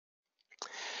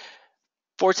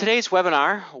For today's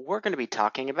webinar, we're going to be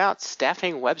talking about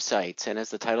staffing websites, and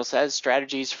as the title says,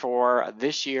 strategies for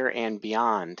this year and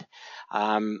beyond.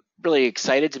 I'm really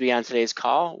excited to be on today's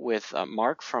call with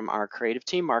Mark from our creative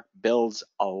team. Mark builds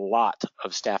a lot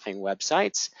of staffing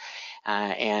websites,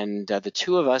 and the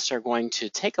two of us are going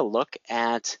to take a look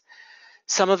at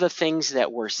some of the things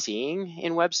that we're seeing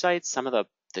in websites, some of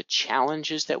the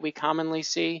challenges that we commonly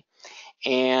see,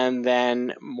 and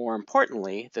then more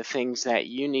importantly, the things that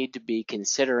you need to be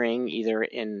considering either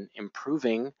in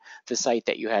improving the site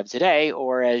that you have today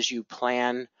or as you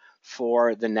plan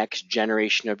for the next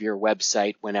generation of your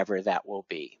website, whenever that will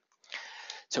be.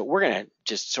 So we're going to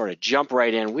just sort of jump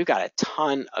right in. We've got a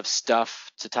ton of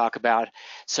stuff to talk about.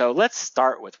 So let's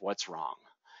start with what's wrong.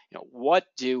 What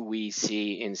do we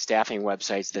see in staffing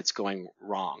websites that's going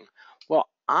wrong? Well,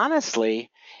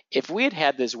 honestly, if we had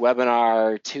had this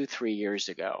webinar 2-3 years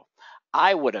ago,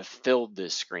 I would have filled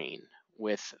this screen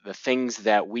with the things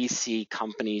that we see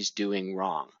companies doing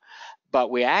wrong.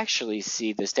 But we actually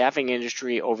see the staffing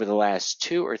industry over the last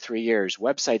 2 or 3 years,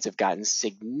 websites have gotten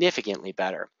significantly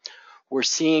better. We're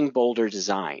seeing bolder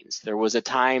designs. There was a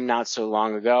time not so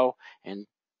long ago, and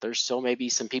there's still maybe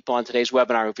some people on today's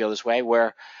webinar who feel this way,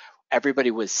 where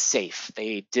everybody was safe.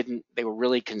 They were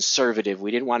really conservative.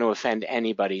 We didn't want to offend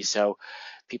anybody, so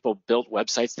people built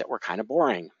websites that were kind of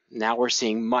boring. Now we're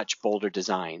seeing much bolder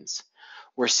designs.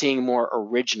 We're seeing more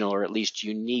original or at least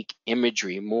unique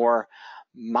imagery, more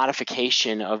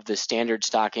modification of the standard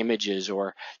stock images,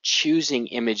 or choosing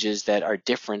images that are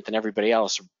different than everybody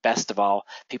else. Best of all,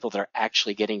 people that are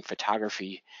actually getting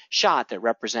photography shot that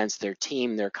represents their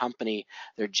team, their company,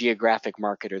 their geographic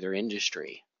market, or their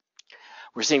industry.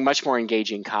 We're seeing much more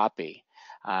engaging copy.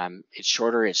 It's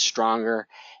shorter, it's stronger,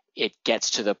 it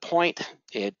gets to the point,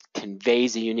 it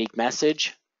conveys a unique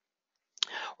message.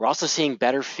 We're also seeing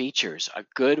better features. A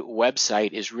good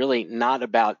website is really not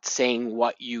about saying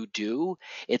what you do,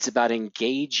 it's about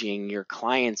engaging your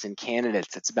clients and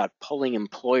candidates. It's about pulling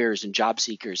employers and job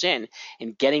seekers in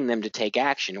and getting them to take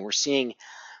action. And we're seeing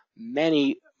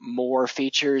many more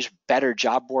features, better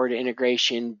job board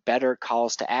integration, better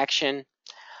calls to action.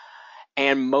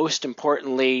 And most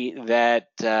importantly,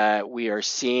 that we are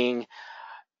seeing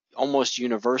almost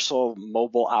universal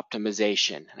mobile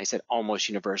optimization. And I said almost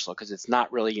universal because it's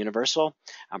not really universal.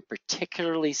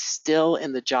 Particularly still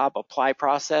in the job apply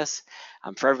process.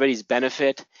 For everybody's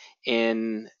benefit,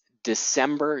 in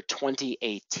December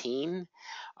 2018,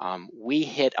 we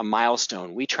hit a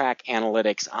milestone. We track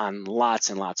analytics on lots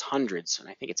and lots, hundreds, and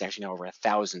I think it's actually now over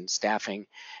 1,000 staffing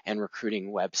and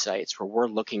recruiting websites where we're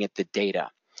looking at the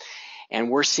data. And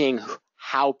we're seeing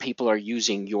how people are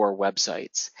using your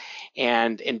websites.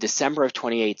 And in December of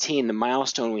 2018, the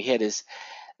milestone we hit is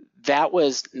that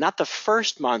was not the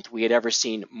first month we had ever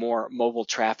seen more mobile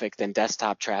traffic than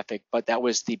desktop traffic, but that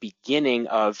was the beginning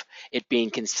of it being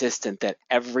consistent that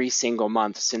every single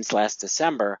month since last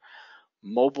December,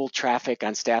 mobile traffic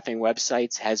on staffing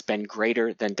websites has been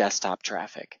greater than desktop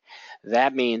traffic.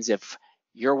 That means if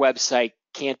your website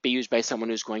can't be used by someone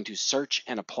who's going to search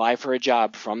and apply for a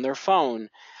job from their phone,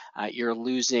 you're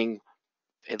losing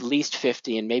at least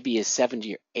 50 and maybe a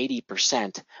 70 or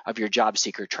 80% of your job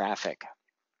seeker traffic.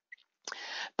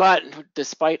 But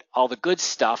despite all the good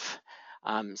stuff,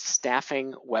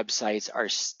 staffing websites are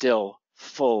still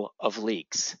full of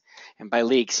leaks. And by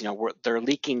leaks, they're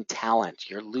leaking talent.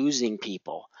 You're losing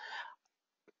people.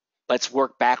 Let's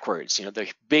work backwards.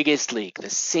 The biggest leak, the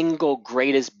single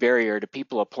greatest barrier to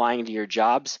people applying to your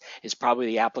jobs is probably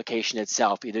the application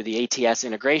itself, either the ATS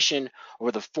integration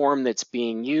or the form that's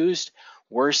being used.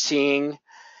 We're seeing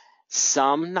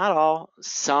some, not all,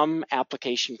 some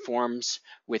application forms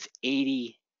with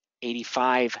 80,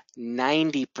 85,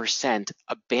 90%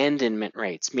 abandonment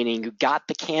rates, meaning you got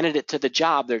the candidate to the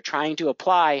job, they're trying to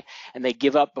apply, and they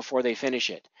give up before they finish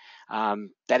it.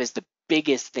 That is the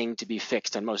biggest thing to be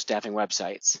fixed on most staffing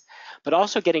websites, but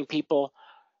also getting people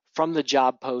from the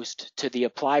job post to the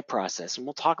apply process. And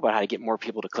we'll talk about how to get more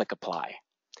people to click apply.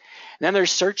 And then there's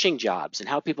searching jobs and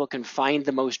how people can find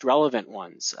the most relevant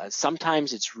ones.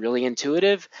 Sometimes it's really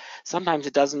intuitive. Sometimes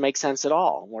it doesn't make sense at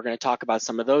all. We're going to talk about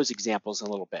some of those examples in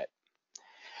a little bit.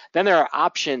 Then there are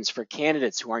options for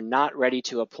candidates who are not ready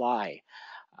to apply.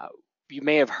 You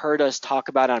may have heard us talk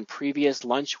about on previous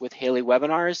Lunch with Haley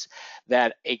webinars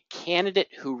that a candidate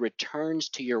who returns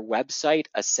to your website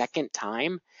a second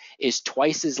time is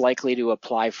twice as likely to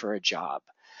apply for a job.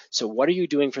 So what are you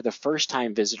doing for the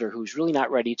first-time visitor who's really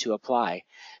not ready to apply?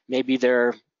 Maybe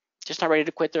they're just not ready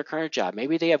to quit their current job.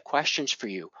 Maybe they have questions for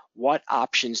you. What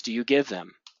options do you give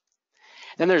them?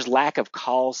 Then there's lack of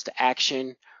calls to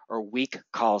action or weak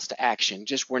calls to action.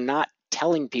 Just we're not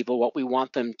telling people what we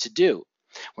want them to do.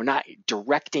 We're not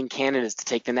directing candidates to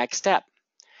take the next step.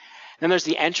 Then there's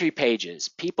the entry pages.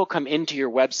 People come into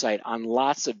your website on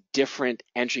lots of different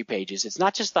entry pages. It's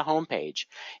not just the home page.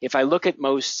 If I look at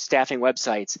most staffing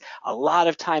websites, a lot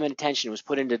of time and attention was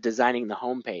put into designing the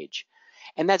home page.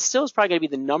 And that still is probably going to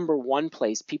be the number one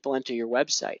place people enter your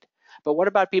website. But what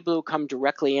about people who come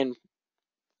directly in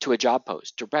to a job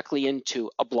post, directly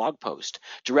into a blog post,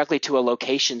 directly to a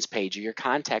locations page or your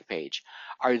contact page?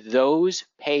 Are those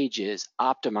pages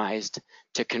optimized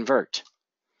to convert?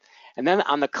 And then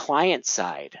on the client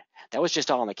side, that was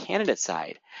just all on the candidate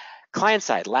side. Client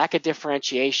side, lack of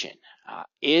differentiation.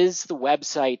 Is the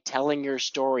website telling your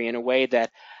story in a way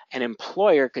that an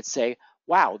employer could say,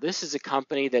 wow, this is a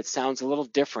company that sounds a little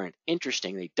different,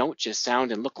 interesting. They don't just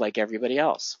sound and look like everybody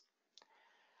else.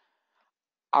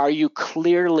 Are you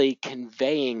clearly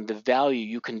conveying the value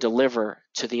you can deliver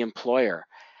to the employer?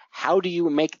 How do you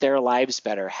make their lives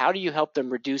better? How do you help them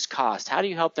reduce costs? How do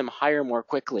you help them hire more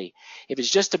quickly? If it's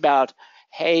just about,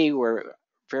 hey, we're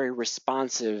very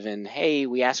responsive and hey,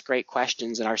 we ask great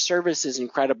questions and our service is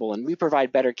incredible and we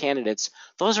provide better candidates,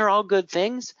 those are all good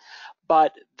things,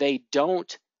 but they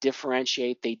don't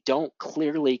differentiate, they don't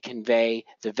clearly convey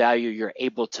the value you're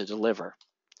able to deliver.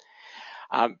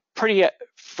 Pretty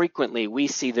frequently, we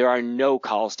see there are no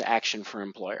calls to action for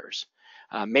employers.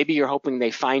 Maybe you're hoping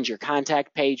they find your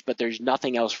contact page, but there's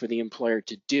nothing else for the employer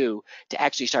to do to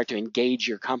actually start to engage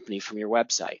your company from your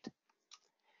website.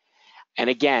 And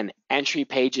again, entry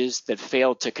pages that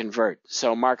fail to convert.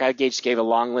 So Mark, I just gave a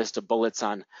long list of bullets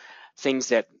on things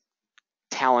that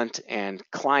talent and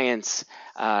clients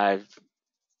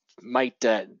might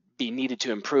be needed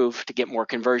to improve to get more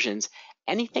conversions.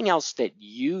 Anything else that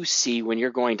you see when you're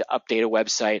going to update a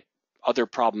website, other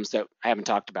problems that I haven't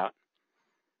talked about?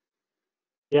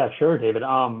 Yeah, sure, David.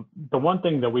 The one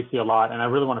thing that we see a lot, and I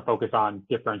really want to focus on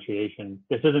differentiation,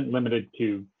 this isn't limited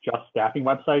to just staffing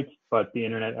websites, but the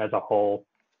internet as a whole.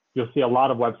 You'll see a lot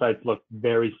of websites look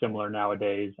very similar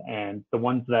nowadays, and the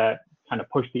ones that kind of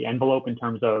push the envelope in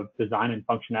terms of design and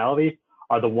functionality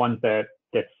are the ones that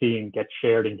get seen, get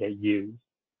shared, and get used.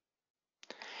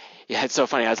 Yeah, it's so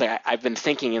funny. I've been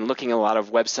thinking and looking at a lot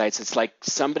of websites. It's like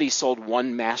somebody sold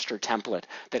one master template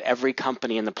that every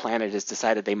company in the planet has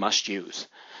decided they must use.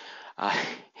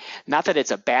 Not that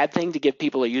it's a bad thing to give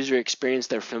people a user experience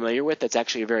they're familiar with. That's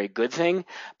actually a very good thing.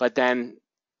 But then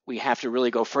we have to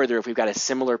really go further. If we've got a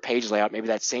similar page layout, maybe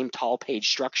that same tall page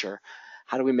structure,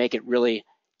 how do we make it really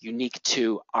unique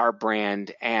to our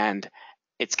brand and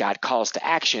it's got calls to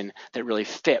action that really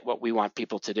fit what we want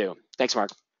people to do? Thanks, Mark.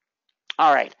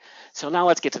 All right, so now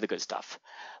let's get to the good stuff.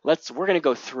 We're going to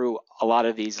go through a lot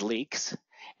of these leaks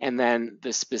and then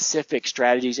the specific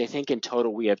strategies. I think in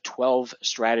total we have 12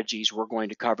 strategies we're going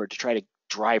to cover to try to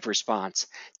drive response,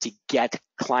 to get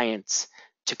clients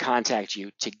to contact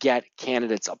you, to get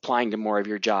candidates applying to more of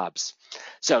your jobs.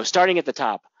 So starting at the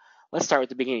top, let's start with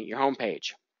the beginning, your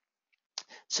homepage.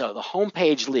 So the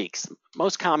homepage leaks,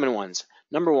 most common ones.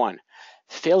 Number one,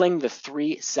 failing the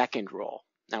 3-second rule.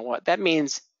 Now what that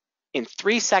means, in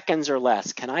 3 seconds or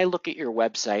less, can I look at your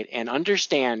website and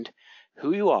understand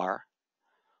who you are,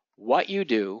 what you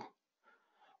do,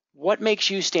 what makes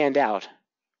you stand out,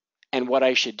 and what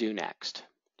I should do next?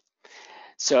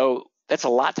 So that's a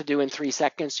lot to do in 3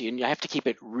 seconds. So you have to keep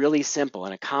it really simple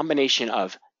and a combination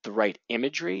of the right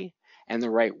imagery and the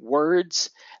right words,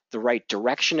 the right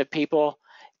direction of people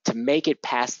to make it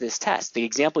past this test. The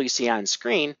example you see on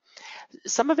screen,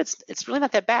 some of it's really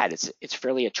not that bad. It's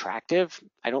fairly attractive.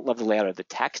 I don't love the layout of the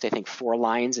text. I think 4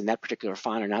 lines in that particular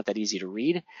font are not that easy to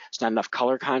read. There's not enough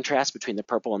color contrast between the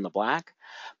purple and the black.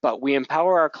 But we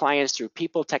empower our clients through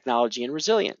people, technology, and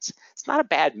resilience. It's not a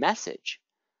bad message,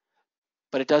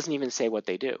 but it doesn't even say what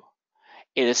they do.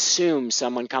 It assumes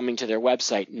someone coming to their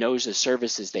website knows the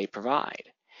services they provide.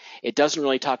 It doesn't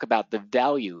really talk about the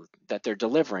value that they're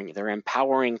delivering. They're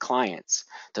empowering clients.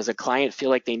 Does a client feel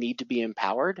like they need to be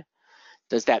empowered?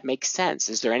 Does that make sense?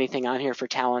 Is there anything on here for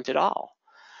talent at all?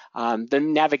 The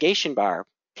navigation bar,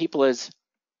 people as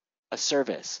a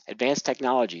service, advanced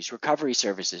technologies, recovery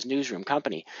services, newsroom,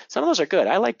 company. Some of those are good.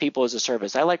 I like people as a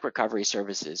service. I like recovery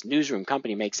services, newsroom,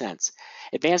 company makes sense.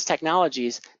 Advanced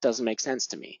technologies doesn't make sense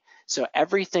to me. So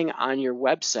everything on your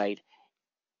website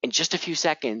in just a few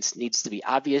seconds needs to be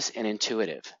obvious and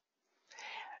intuitive.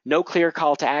 No clear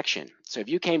call to action. So if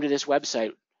you came to this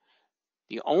website,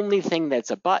 the only thing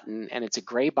that's a button and it's a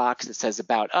gray box that says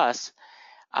about us,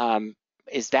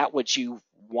 is that what you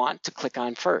want to click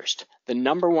on first? The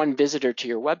number one visitor to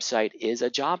your website is a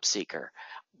job seeker.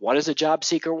 What does a job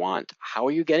seeker want? How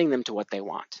are you getting them to what they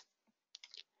want?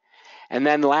 And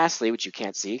then lastly, which you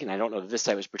can't see, and I don't know that this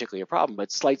site was particularly a problem,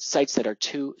 but sites that are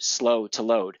too slow to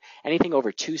load. Anything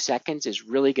over 2 seconds is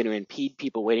really going to impede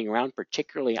people waiting around,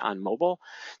 particularly on mobile.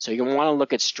 So you want to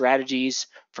look at strategies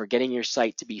for getting your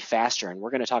site to be faster, and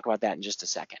we're going to talk about that in just a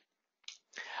second.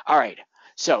 All right,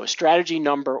 so strategy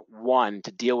number 1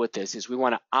 to deal with this is we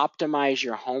want to optimize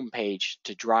your homepage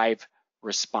to drive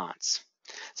response.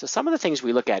 So some of the things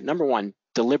we look at, number 1,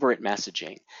 deliberate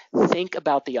messaging. Think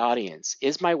about the audience.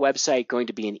 Is my website going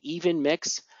to be an even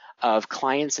mix of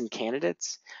clients and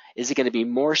candidates? Is it going to be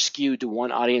more skewed to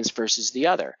one audience versus the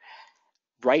other?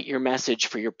 Write your message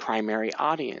for your primary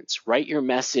audience. Write your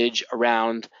message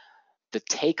around the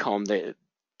take home that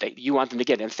you want them to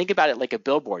get. And think about it like a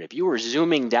billboard. If you were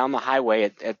zooming down the highway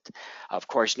at of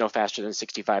course, no faster than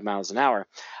 65 miles an hour,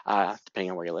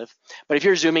 depending on where you live. But if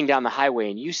you're zooming down the highway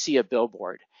and you see a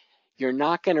billboard, you're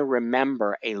not going to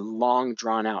remember a long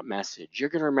drawn out message. You're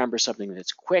going to remember something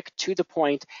that's quick, to the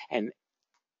point, and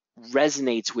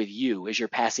resonates with you as you're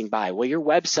passing by. Well, your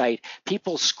website,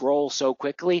 people scroll so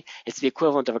quickly, it's the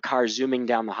equivalent of a car zooming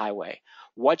down the highway.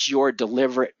 What's your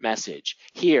deliberate message?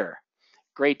 Here,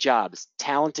 great jobs,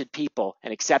 talented people,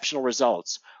 and exceptional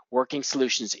results. Working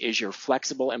Solutions is your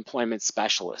flexible employment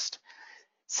specialist.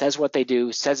 Says what they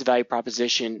do, says the value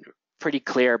proposition, pretty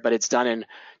clear, but it's done in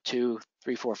 2,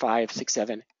 3, 4, 5, 6,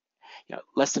 7,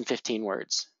 less than 15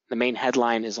 words. The main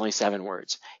headline is only 7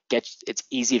 words. It's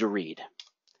easy to read.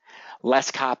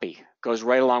 Less copy goes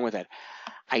right along with it.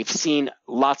 I've seen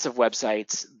lots of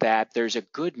websites that there's a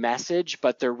good message,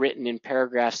 but they're written in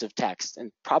paragraphs of text.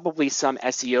 And probably some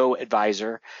SEO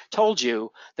advisor told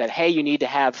you that, hey, you need to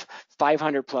have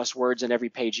 500 plus words on every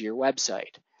page of your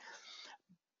website.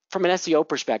 From an SEO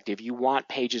perspective, you want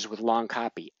pages with long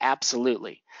copy,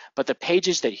 absolutely. But the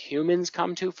pages that humans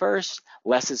come to first,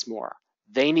 less is more.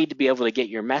 They need to be able to get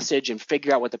your message and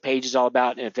figure out what the page is all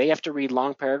about. And if they have to read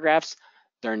long paragraphs,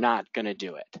 they're not going to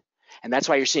do it. And that's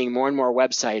why you're seeing more and more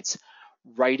websites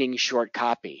writing short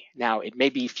copy. Now, it may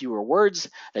be fewer words.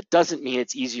 That doesn't mean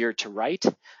it's easier to write.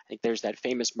 I think there's that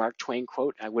famous Mark Twain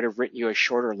quote, I would have written you a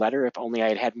shorter letter if only I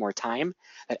had had more time.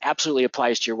 That absolutely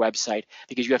applies to your website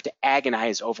because you have to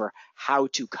agonize over how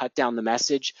to cut down the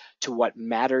message to what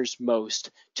matters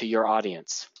most to your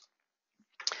audience.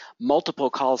 Multiple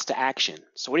calls to action.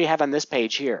 So what do you have on this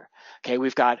page here? Okay,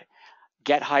 we've got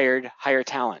get hired, hire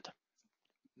talent.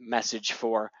 Message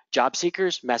for job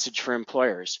seekers, message for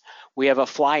employers. We have a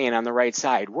fly-in on the right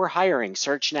side. We're hiring,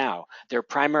 search now. Their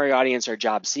primary audience are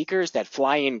job seekers. That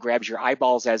fly-in grabs your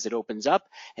eyeballs as it opens up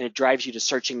and it drives you to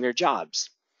searching their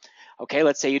jobs. Okay,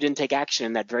 let's say you didn't take action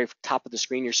in that very top of the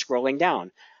screen, you're scrolling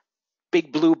down.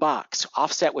 Big blue box,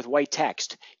 offset with white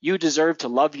text. You deserve to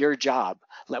love your job.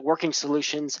 Let Working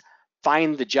Solutions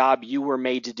find the job you were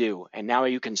made to do. And now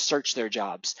you can search their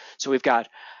jobs. So we've got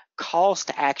calls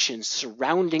to action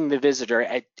surrounding the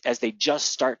visitor as they just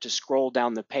start to scroll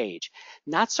down the page.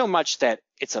 Not so much that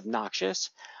it's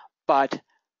obnoxious, but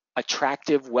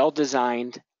attractive,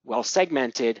 well-designed,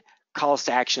 well-segmented calls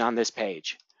to action on this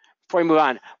page. Before we move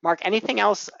on, Mark, anything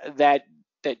else that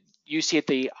you see at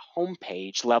the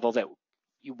homepage level that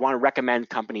you want to recommend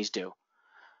companies do?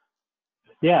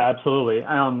 Yeah, absolutely.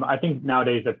 I think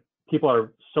nowadays that people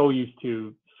are so used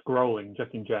to scrolling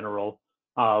just in general.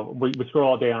 We scroll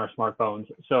all day on our smartphones.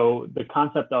 So the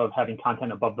concept of having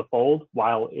content above the fold,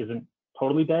 while isn't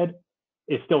totally dead,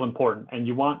 is still important. And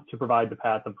you want to provide the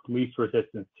path of least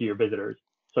resistance to your visitors.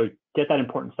 So get that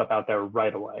important stuff out there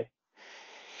right away.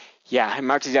 Yeah, and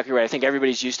Mark's exactly right. I think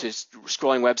everybody's used to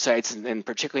scrolling websites, and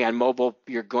particularly on mobile,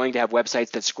 you're going to have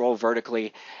websites that scroll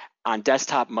vertically. On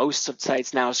desktop, most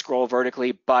sites now scroll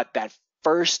vertically, but that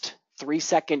first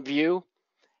 3-second view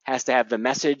has to have the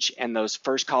message and those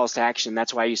first calls to action.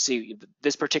 That's why you see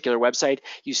this particular website,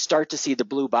 you start to see the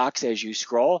blue box as you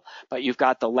scroll, but you've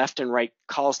got the left and right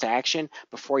calls to action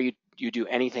before you do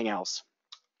anything else.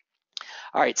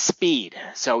 All right, speed.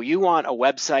 So you want a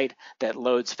website that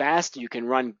loads fast. You can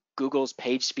run Google's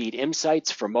PageSpeed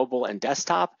Insights for mobile and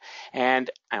desktop.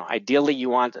 And ideally, you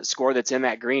want a score that's in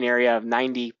that green area of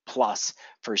 90 plus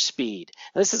for speed.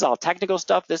 Now, this is all technical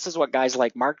stuff. This is what guys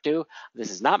like Mark do.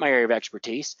 This is not my area of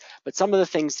expertise, but some of the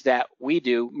things that we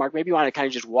do, Mark, maybe you want to kind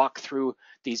of just walk through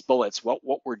these bullets, what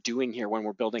we're doing here when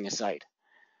we're building a site.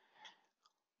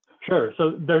 Sure.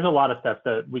 So there's a lot of steps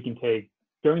that we can take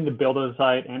during the build of the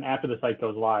site and after the site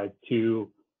goes live to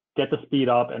get the speed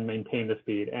up and maintain the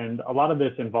speed. And a lot of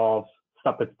this involves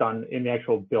stuff that's done in the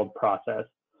actual build process.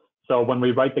 So when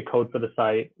we write the code for the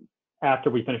site, after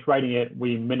we finish writing it,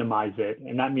 we minimize it.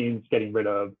 And that means getting rid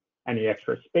of any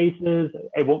extra spaces.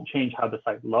 It won't change how the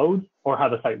site loads or how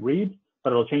the site reads,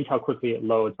 but it'll change how quickly it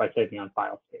loads by saving on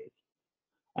file space.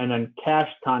 And then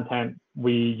cached content,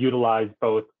 we utilize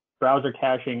both browser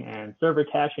caching and server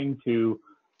caching to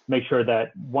make sure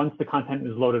that once the content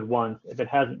is loaded once, if it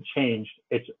hasn't changed,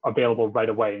 it's available right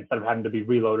away instead of having to be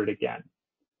reloaded again.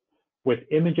 With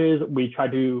images, we try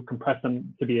to compress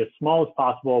them to be as small as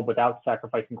possible without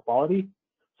sacrificing quality.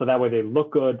 So that way they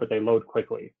look good, but they load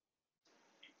quickly.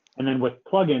 And then with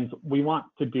plugins, we want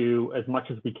to do as much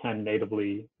as we can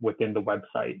natively within the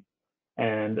website.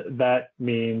 And that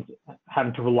means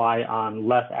having to rely on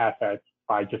less assets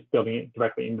by just building it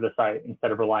directly into the site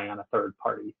instead of relying on a third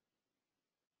party.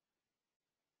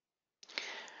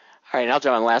 All right, and I'll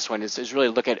jump on the last one is really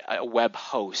look at a web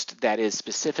host that is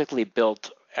specifically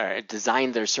built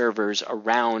design their servers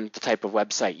around the type of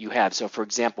website you have. So for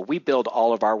example, we build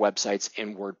all of our websites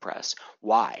in WordPress.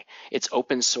 Why? It's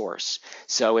open source.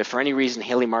 So if for any reason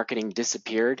Haley Marketing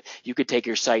disappeared, you could take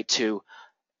your site to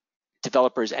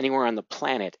developers anywhere on the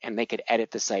planet and they could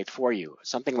edit the site for you.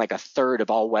 Something like a third of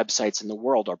all websites in the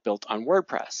world are built on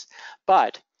WordPress.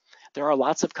 But there are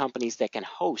lots of companies that can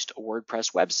host a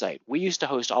WordPress website. We used to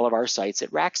host all of our sites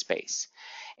at Rackspace.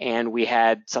 And we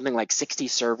had something like 60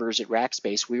 servers at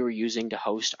Rackspace we were using to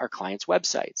host our clients'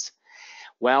 websites.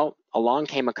 Well, along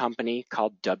came a company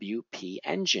called WP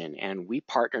Engine, and we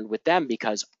partnered with them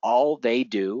because all they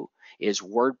do is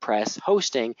WordPress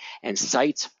hosting, and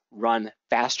sites run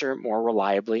faster, more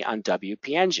reliably on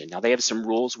WP Engine. Now, they have some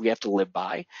rules we have to live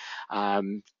by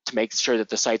to make sure that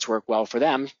the sites work well for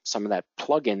them. Some of that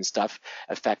plugin stuff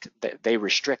they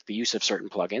restrict the use of certain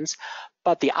plugins,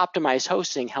 but the optimized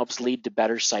hosting helps lead to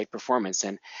better site performance.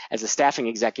 And as a staffing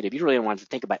executive, you really don't want to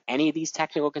think about any of these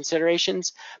technical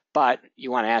considerations, but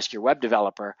you want to ask your web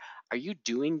developer, are you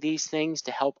doing these things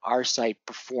to help our site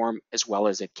perform as well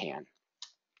as it can?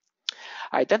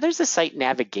 All right, then there's the site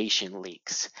navigation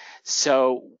leaks.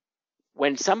 So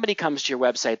when somebody comes to your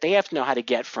website, they have to know how to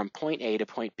get from point A to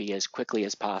point B as quickly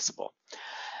as possible.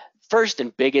 First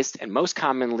and biggest and most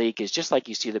common leak is just like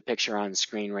you see the picture on the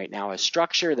screen right now, a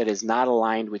structure that is not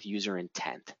aligned with user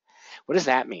intent. What does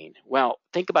that mean? Well,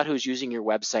 think about who's using your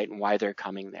website and why they're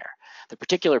coming there. The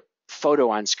particular photo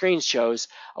on screen shows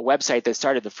a website that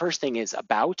started, the first thing is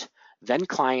about, then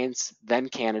clients, then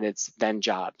candidates, then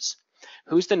jobs.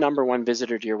 Who's the number one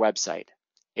visitor to your website?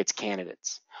 It's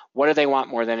candidates. What do they want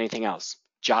more than anything else?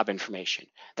 Job information.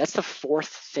 That's the fourth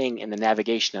thing in the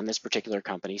navigation on this particular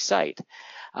company's site.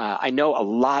 I know a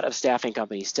lot of staffing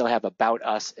companies still have about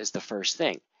us as the first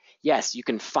thing. Yes, you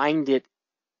can find it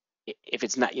if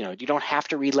it's not, you don't have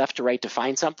to read left to right to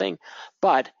find something,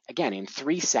 but again, in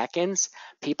 3 seconds,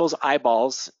 people's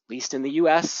eyeballs, at least in the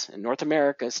US and North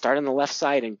America, start on the left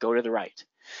side and go to the right.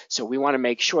 So we want to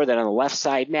make sure that on the left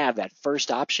side nav, that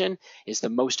first option is the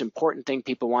most important thing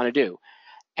people want to do.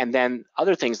 And then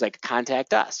other things like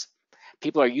contact us.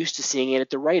 People are used to seeing it at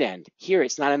the right end. Here,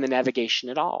 it's not in the navigation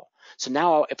at all. So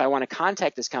now if I want to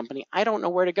contact this company, I don't know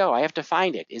where to go. I have to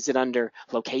find it. Is it under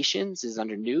locations? Is it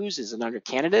under news? Is it under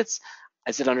candidates?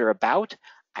 Is it under about?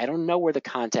 I don't know where the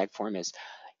contact form is.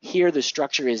 Here, the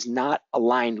structure is not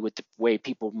aligned with the way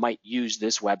people might use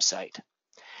this website.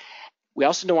 We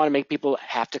also don't want to make people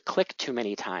have to click too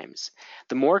many times.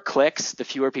 The more clicks, the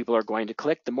fewer people are going to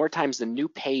click. The more times the new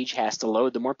page has to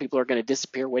load, the more people are going to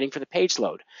disappear waiting for the page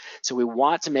load. So we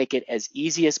want to make it as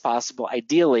easy as possible,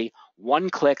 ideally one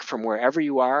click from wherever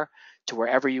you are to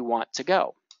wherever you want to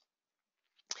go.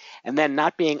 And then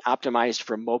not being optimized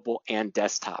for mobile and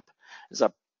desktop. There's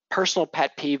a personal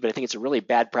pet peeve, but I think it's a really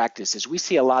bad practice, is we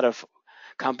see a lot of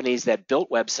companies that built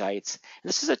websites. And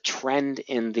this is a trend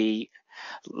in the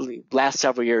last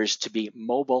several years to be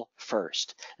mobile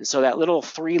first. And so that little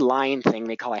 3-line thing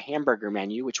they call a hamburger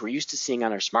menu, which we're used to seeing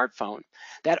on our smartphone,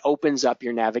 that opens up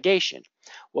your navigation.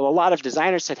 Well, a lot of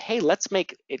designers said, hey, let's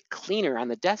make it cleaner on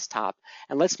the desktop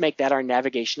and let's make that our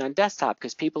navigation on desktop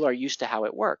because people are used to how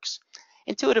it works.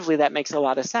 Intuitively, that makes a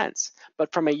lot of sense.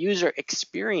 But from a user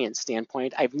experience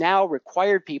standpoint, I've now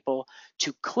required people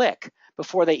to click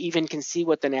before they even can see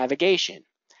what the navigation.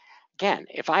 Again,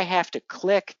 if I have to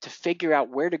click to figure out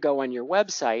where to go on your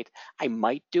website, I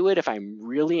might do it if I'm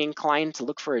really inclined to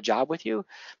look for a job with you.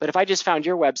 But if I just found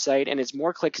your website and it's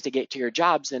more clicks to get to your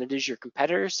jobs than it is your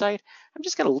competitor's site, I'm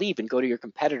just going to leave and go to your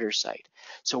competitor's site.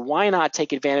 So why not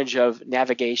take advantage of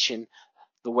navigation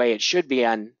the way it should be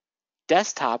on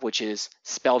desktop, which is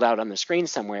spelled out on the screen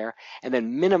somewhere, and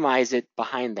then minimize it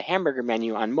behind the hamburger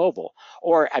menu on mobile.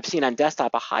 Or I've seen on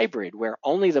desktop a hybrid where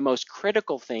only the most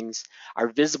critical things are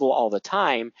visible all the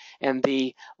time, and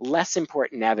the less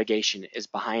important navigation is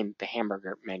behind the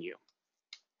hamburger menu.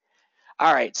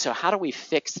 All right, so how do we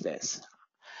fix this?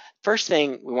 First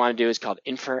thing we want to do is called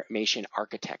information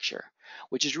architecture,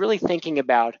 which is really thinking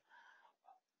about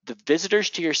the visitors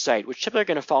to your site, which typically are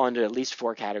going to fall into at least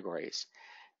 4 categories.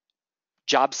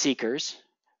 Job seekers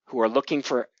who are looking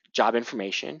for job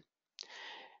information,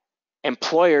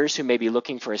 employers who may be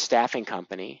looking for a staffing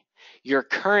company, your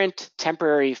current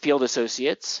temporary field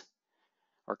associates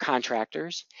or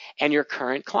contractors, and your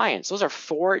current clients. Those are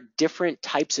 4 different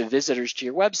types of visitors to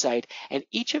your website, and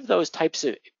each of those types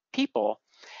of people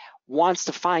wants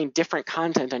to find different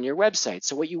content on your website.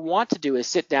 So what you want to do is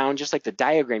sit down, just like the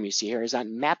diagram you see here, is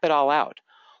on map it all out.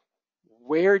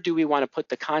 Where do we want to put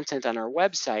the content on our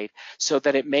website so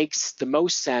that it makes the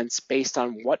most sense based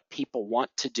on what people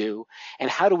want to do, and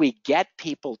how do we get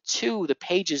people to the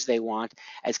pages they want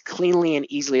as cleanly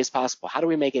and easily as possible? How do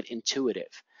we make it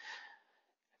intuitive?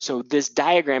 So this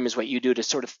diagram is what you do to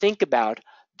sort of think about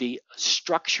the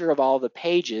structure of all the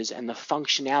pages and the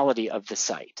functionality of the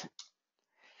site.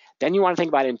 Then you want to think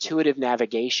about intuitive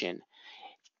navigation.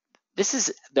 This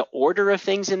is the order of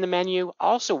things in the menu,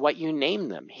 also what you name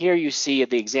them. Here you see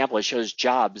the example, it shows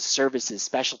jobs, services,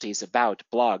 specialties, about,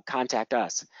 blog, contact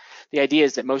us. The idea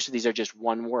is that most of these are just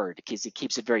one word because it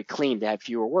keeps it very clean to have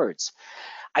fewer words.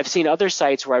 I've seen other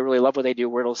sites where I really love what they do,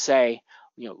 where it'll say,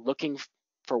 looking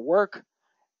for work,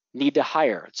 need to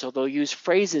hire. So they'll use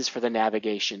phrases for the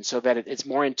navigation so that it's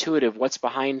more intuitive what's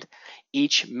behind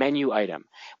each menu item.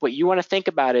 What you want to think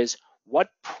about is what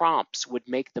prompts would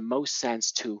make the most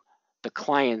sense to the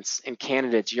clients and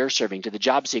candidates you're serving, to the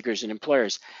job seekers and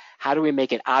employers. How do we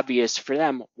make it obvious for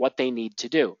them what they need to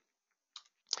do?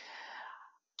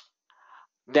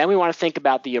 Then we want to think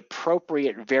about the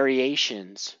appropriate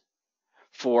variations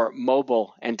for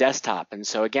mobile and desktop. And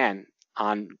so again,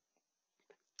 on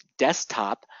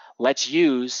desktop, let's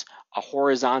use a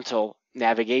horizontal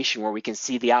navigation where we can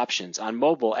see the options. On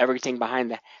mobile, everything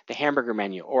behind the hamburger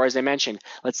menu. Or as I mentioned,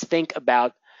 let's think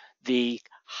about the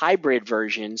hybrid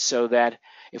version so that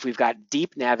if we've got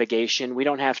deep navigation, we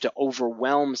don't have to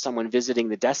overwhelm someone visiting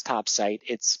the desktop site.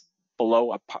 It's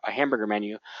below a hamburger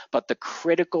menu, but the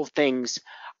critical things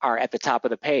are at the top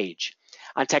of the page.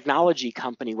 On technology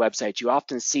company websites, you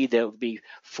often see there'll be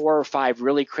 4 or 5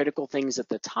 really critical things at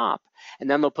the top, and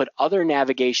then they'll put other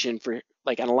navigation for,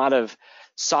 like on a lot of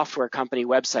software company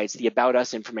websites, the About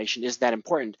Us information isn't that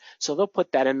important, so they'll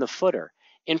put that in the footer.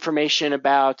 Information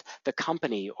about the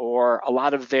company or a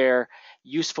lot of their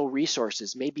useful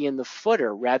resources may be in the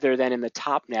footer rather than in the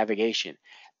top navigation.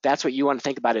 That's what you want to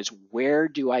think about, is where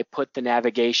do I put the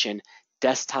navigation,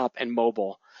 desktop and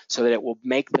mobile, so that it will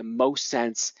make the most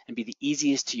sense and be the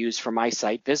easiest to use for my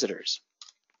site visitors.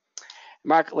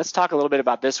 Mark, let's talk a little bit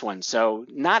about this one. So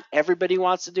not everybody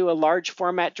wants to do a large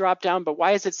format dropdown, but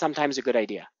why is it sometimes a good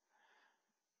idea?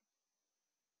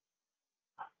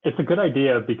 It's a good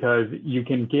idea because you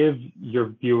can give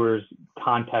your viewers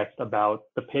context about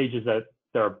the pages that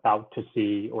they're about to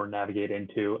see or navigate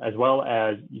into, as well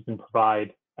as you can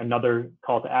provide another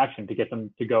call to action to get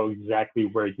them to go exactly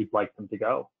where you'd like them to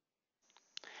go.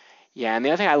 Yeah, and the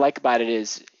other thing I like about it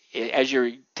is, as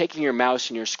you're taking your mouse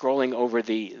and you're scrolling over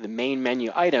the main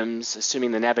menu items,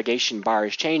 assuming the navigation bar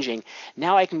is changing,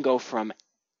 now I can go from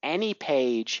any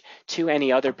page to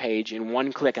any other page in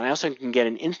one click, and I also can get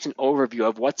an instant overview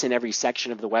of what's in every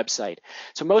section of the website.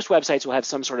 So most websites will have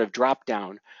some sort of drop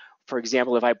down. For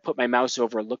example, if I put my mouse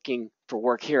over looking for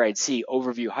work here, I'd see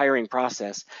overview hiring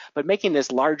process. But making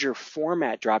this larger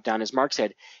format drop down, as Mark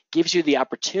said, gives you the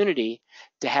opportunity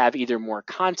to have either more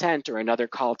content or another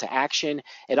call to action.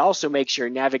 It also makes your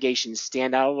navigation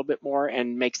stand out a little bit more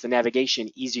and makes the navigation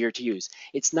easier to use.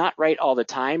 It's not right all the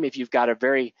time. If you've got a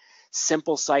very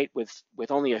simple site with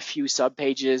only a few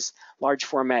subpages, large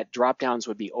format drop-downs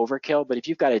would be overkill. But if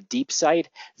you've got a deep site,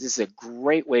 this is a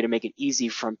great way to make it easy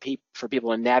for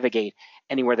people to navigate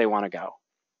anywhere they want to go.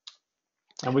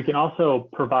 And we can also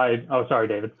provide, oh, sorry,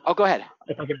 David. Oh, go ahead.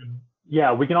 If I can,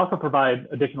 yeah, we can also provide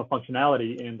additional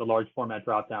functionality in the large format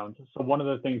drop-downs. So one of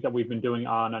the things that we've been doing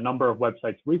on a number of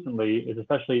websites recently is,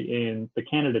 especially in the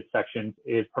candidate sections,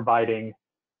 is providing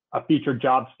a featured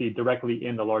jobs feed directly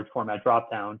in the large format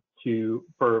dropdown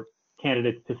for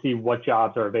candidates to see what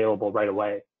jobs are available right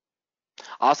away.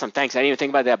 Awesome, thanks. I didn't even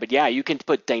think about that, but yeah, you can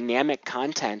put dynamic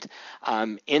content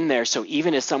in there. So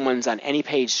even if someone's on any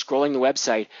page scrolling the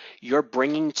website, you're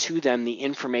bringing to them the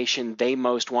information they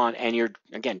most want, and you're,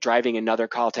 again, driving another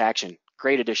call to action.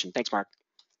 Great addition. Thanks, Mark.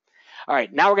 All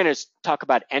right, now we're going to talk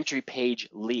about entry page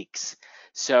leaks.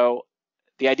 So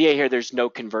the idea here, there's no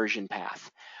conversion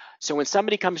path. So when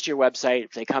somebody comes to your website,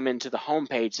 if they come into the home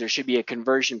page, there should be a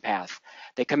conversion path.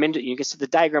 They come into, you can see the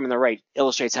diagram on the right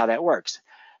illustrates how that works.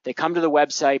 They come to the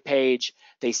website page,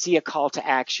 they see a call to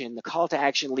action. The call to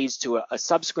action leads to a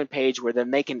subsequent page where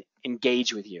then they can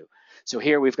engage with you. So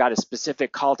here we've got a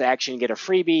specific call to action, get a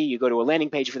freebie, you go to a landing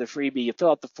page for the freebie, you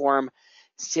fill out the form,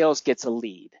 sales gets a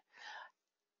lead.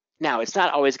 Now, it's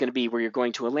not always going to be where you're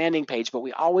going to a landing page, but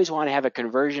we always want to have a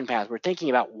conversion path. We're thinking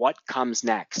about what comes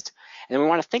next. And then we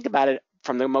want to think about it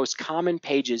from the most common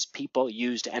pages people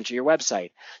use to enter your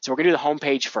website. So we're going to do the home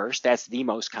page first. That's the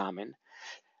most common.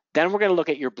 Then we're going to look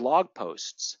at your blog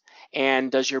posts.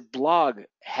 And does your blog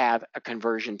have a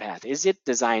conversion path? Is it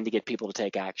designed to get people to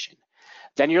take action?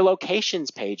 Then your locations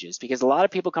pages, because a lot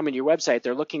of people come into your website,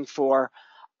 they're looking for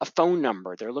a phone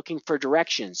number, they're looking for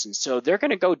directions, and so they're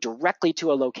going to go directly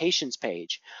to a locations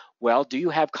page. Well, do you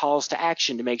have calls to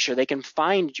action to make sure they can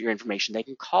find your information, they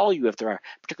can call you if they're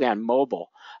particularly on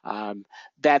mobile,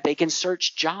 that they can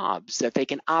search jobs, that they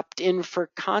can opt in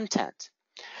for content?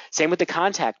 Same with the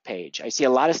contact page. I see a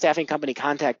lot of staffing company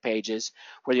contact pages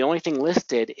where the only thing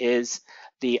listed is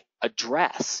the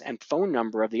address and phone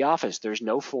number of the office. There's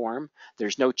no form,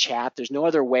 there's no chat, there's no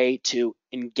other way to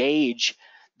engage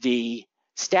the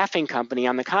staffing company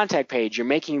on the contact page. You're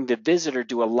making the visitor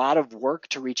do a lot of work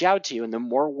to reach out to you, and the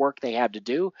more work they have to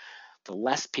do, the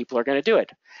less people are going to do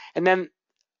it. And then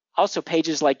also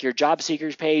pages like your job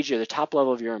seekers page or the top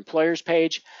level of your employers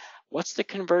page, what's the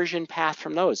conversion path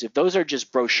from those? If those are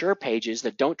just brochure pages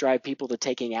that don't drive people to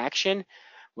taking action,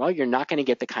 well, you're not going to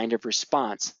get the kind of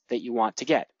response that you want to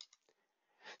get.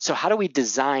 So how do we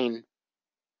design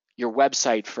your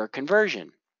website for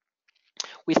conversion?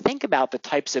 We think about the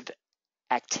types of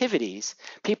activities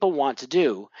people want to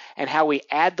do and how we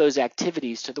add those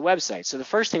activities to the website. So the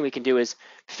first thing we can do is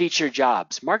feature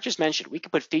jobs. Mark just mentioned we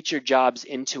can put featured jobs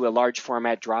into a large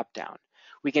format dropdown.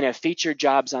 We can have featured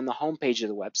jobs on the home page of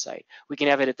the website. We can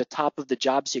have it at the top of the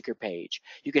job seeker page.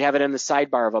 You could have it on the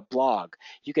sidebar of a blog.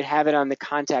 You could have it on the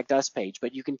contact us page,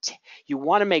 but you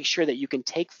want to make sure that you can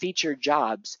take featured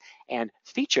jobs and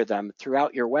feature them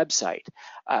throughout your website.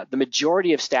 The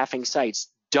majority of staffing sites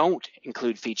don't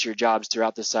include featured jobs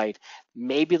throughout the site.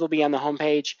 Maybe they'll be on the home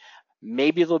page,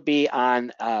 maybe they'll be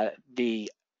on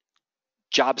the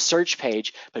job search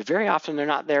page, but very often they're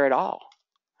not there at all.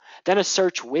 Then a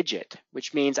search widget,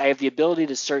 which means I have the ability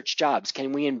to search jobs.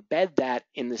 Can we embed that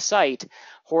in the site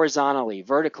horizontally,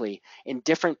 vertically, in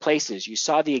different places? You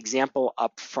saw the example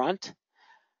up front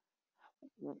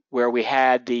where we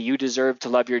had the You Deserve to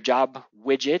Love Your Job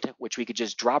widget, which we could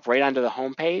just drop right onto the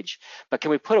home page. But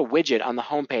can we put a widget on the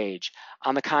home page,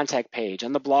 on the contact page,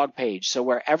 on the blog page? So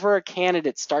wherever a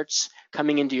candidate starts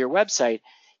coming into your website,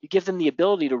 you give them the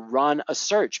ability to run a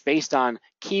search based on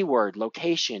keyword,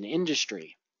 location,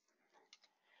 industry.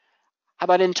 How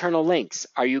about internal links?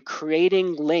 Are you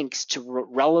creating links to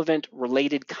relevant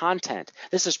related content?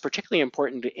 This is particularly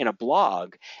important in a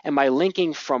blog. Am I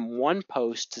linking from one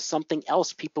post to something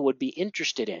else people would be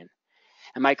interested in?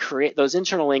 Those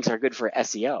internal links are good for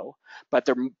SEO, but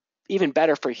they're even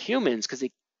better for humans because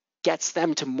it gets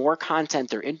them to more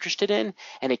content they're interested in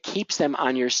and it keeps them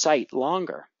on your site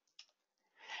longer.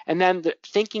 And then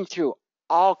thinking through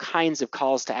all kinds of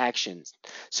calls to actions.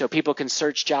 So people can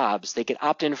search jobs, they could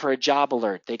opt in for a job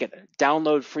alert, they could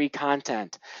download free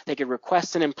content, they could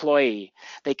request an employee,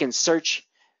 they can search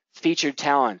featured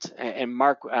talent. And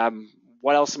Mark,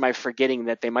 what else am I forgetting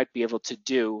that they might be able to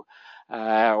do,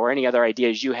 or any other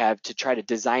ideas you have to try to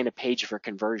design a page for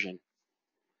conversion?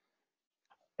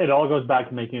 It all goes back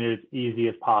to making it as easy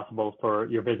as possible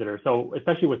for your visitor. So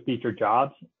especially with featured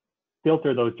jobs,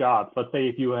 filter those jobs. Let's say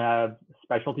if you have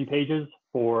specialty pages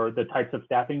for the types of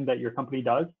staffing that your company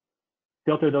does,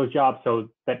 filter those jobs so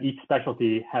that each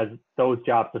specialty has those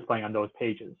jobs displaying on those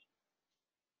pages.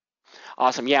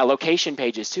 Awesome. Yeah, location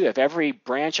pages too. If every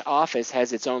branch office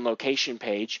has its own location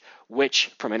page,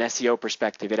 which from an SEO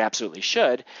perspective it absolutely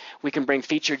should, we can bring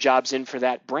featured jobs in for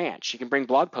that branch. You can bring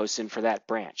blog posts in for that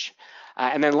branch.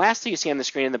 And then lastly, you see on the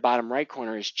screen in the bottom right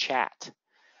corner is chat.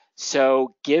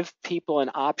 So give people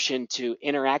an option to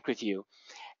interact with you.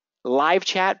 Live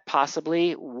chat,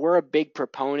 possibly. We're a big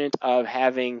proponent of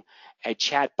having a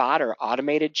chat bot or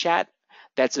automated chat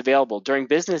that's available. During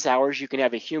business hours, you can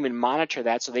have a human monitor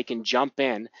that so they can jump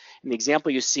in. In the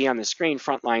example you see on the screen,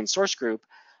 Frontline Source Group,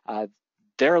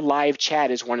 their live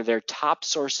chat is one of their top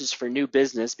sources for new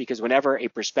business because whenever a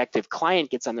prospective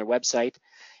client gets on their website,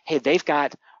 hey, they've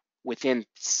got within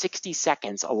 60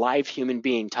 seconds a live human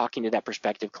being talking to that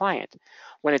prospective client.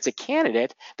 When it's a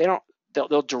candidate, they'll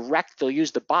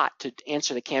use the bot to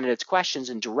answer the candidate's questions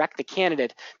and direct the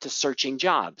candidate to searching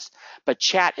jobs. But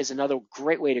chat is another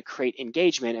great way to create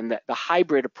engagement, and the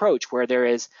hybrid approach where there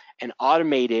is an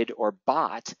automated or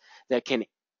bot that can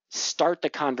start the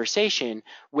conversation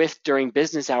with, during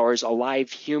business hours, a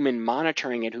live human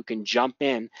monitoring it who can jump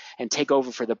in and take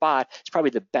over for the bot. It's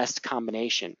probably the best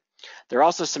combination. There are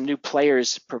also some new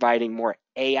players providing more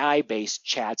AI-based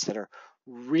chats that are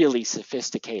really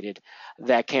sophisticated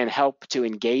that can help to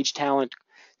engage talent,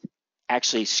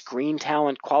 actually screen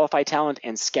talent, qualify talent,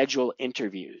 and schedule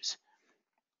interviews.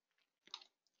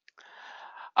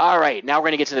 All right, now we're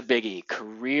going to get to the biggie,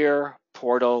 career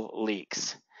portal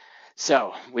leaks.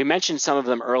 So we mentioned some of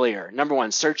them earlier. Number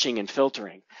one, searching and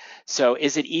filtering. So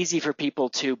is it easy for people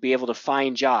to be able to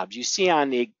find jobs? You see on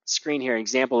the screen here an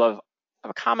example of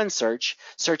a common search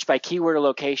by keyword or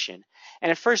location.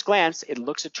 And at first glance, it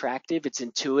looks attractive, it's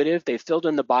intuitive, they filled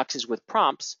in the boxes with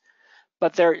prompts,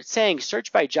 but they're saying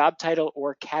search by job title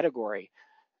or category.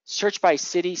 Search by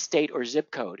city, state, or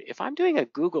zip code. If I'm doing a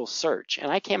Google search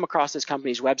and I came across this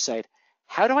company's website,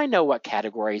 how do I know what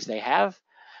categories they have?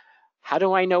 How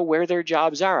do I know where their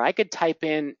jobs are? I could type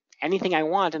in anything I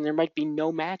want and there might be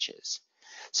no matches.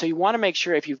 So you want to make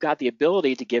sure if you've got the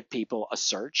ability to give people a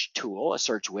search tool, a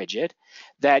search widget,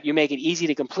 that you make it easy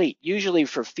to complete. Usually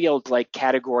for fields like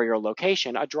category or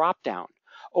location, a drop-down,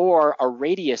 or a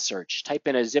radius search. Type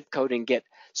in a zip code and get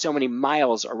so many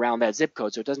miles around that zip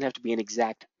code, so it doesn't have to be an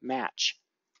exact match.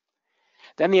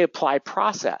 Then the apply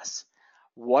process.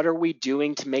 What are we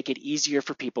doing to make it easier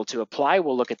for people to apply?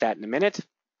 We'll look at that in a minute.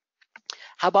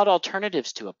 How about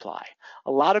alternatives to apply?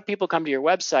 A lot of people come to your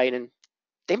website and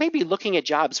they may be looking at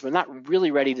jobs but not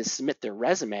really ready to submit their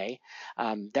resume.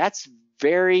 That's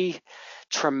very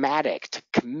traumatic to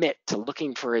commit to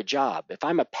looking for a job. If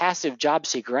I'm a passive job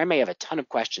seeker, I may have a ton of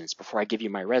questions before I give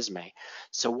you my resume.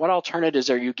 So what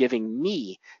alternatives are you giving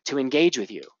me to engage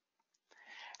with you?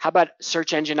 How about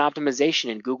search engine optimization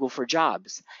in Google for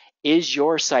Jobs? Is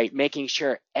your site making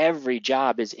sure every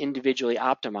job is individually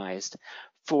optimized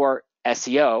for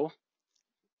SEO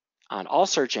on all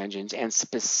search engines, and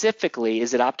specifically,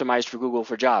 is it optimized for Google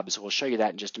for Jobs? We'll show you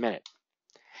that in just a minute.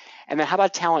 And then how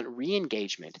about talent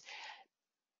re-engagement?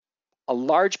 A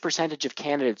large percentage of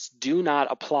candidates do not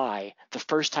apply the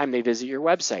first time they visit your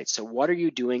website. So what are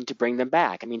you doing to bring them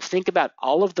back? I mean, think about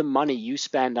all of the money you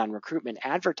spend on recruitment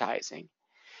advertising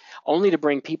only to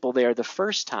bring people there the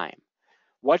first time.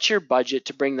 What's your budget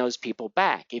to bring those people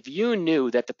back? If you knew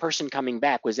that the person coming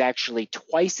back was actually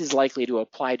twice as likely to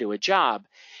apply to a job,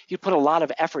 you'd put a lot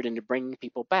of effort into bringing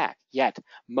people back. Yet,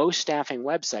 most staffing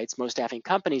websites, most staffing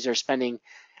companies are spending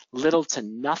little to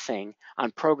nothing on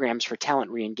programs for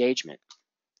talent re-engagement.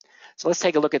 So let's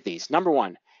take a look at these. Number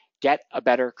one, get a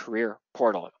better career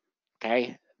portal,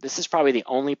 okay? This is probably the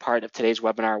only part of today's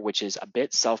webinar which is a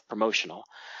bit self-promotional,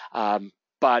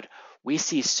 but we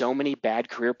see so many bad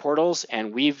career portals,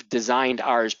 and we've designed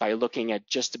ours by looking at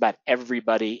just about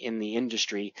everybody in the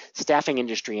industry, staffing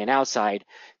industry and outside,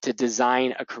 to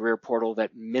design a career portal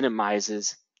that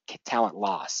minimizes talent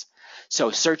loss. So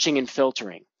searching and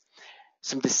filtering,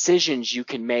 some decisions you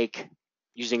can make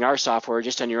using our software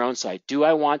just on your own site. Do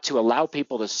I want to allow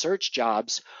people to search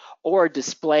jobs or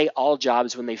display all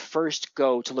jobs when they first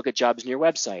go to look at jobs on your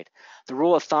website? The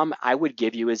rule of thumb I would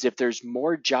give you is if there's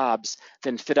more jobs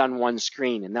than fit on one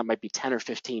screen, and that might be 10 or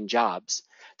 15 jobs,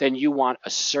 then you want a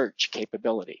search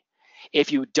capability.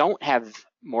 If you don't have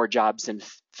more jobs than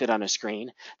fit on a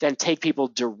screen, then take people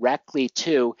directly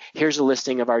to, here's a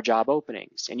listing of our job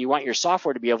openings. And you want your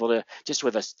software to be able to, just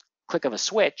with a click of a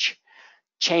switch,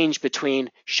 change between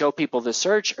show people the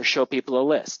search or show people a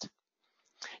list.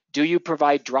 Do you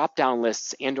provide drop-down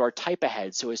lists and or type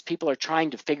ahead? So as people are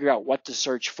trying to figure out what to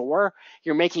search for,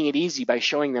 you're making it easy by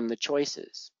showing them the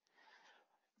choices.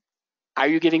 Are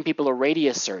you giving people a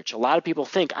radius search? A lot of people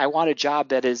think, I want a job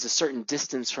that is a certain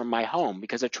distance from my home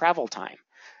because of travel time.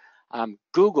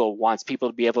 Google wants people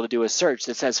to be able to do a search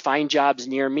that says, find jobs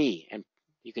near me, and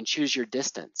you can choose your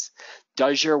distance.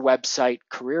 Does your website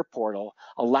career portal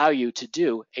allow you to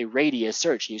do a radius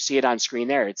search? You see it on screen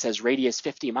there. It says radius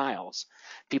 50 miles.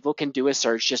 People can do a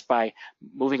search just by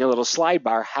moving a little slide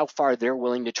bar how far they're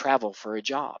willing to travel for a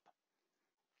job.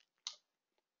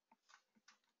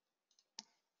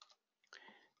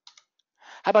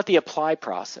 How about the apply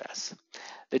process?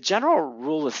 The general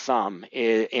rule of thumb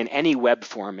in any web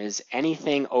form is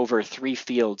anything over 3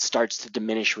 fields starts to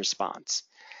diminish response.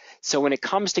 So when it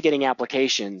comes to getting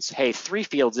applications, hey, 3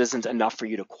 fields isn't enough for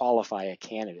you to qualify a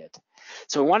candidate.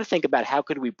 So we want to think about how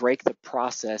could we break the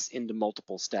process into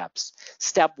multiple steps.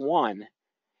 Step 1,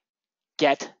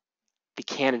 get the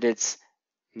candidate's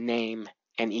name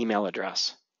and email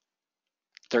address.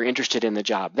 They're interested in the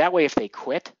job. That way, if they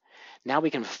quit, now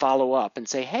we can follow up and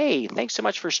say, hey, thanks so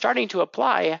much for starting to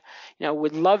apply.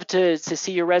 Would love to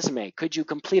see your resume. Could you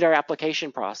complete our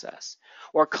application process?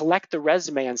 Or collect the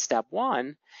resume on step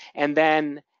 1 and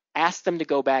then ask them to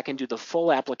go back and do the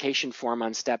full application form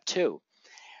on step 2.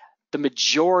 The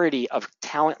majority of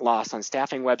talent loss on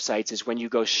staffing websites is when you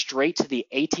go straight to the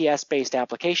ATS-based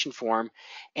application form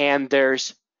and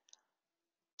there's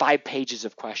 5 pages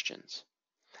of questions.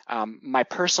 My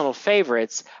personal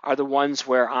favorites are the ones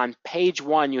where on page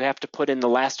 1 you have to put in the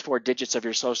last 4 digits of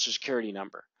your social security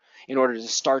number in order to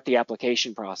start the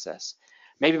application process.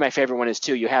 Maybe my favorite one is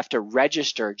 2. You have to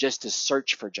register just to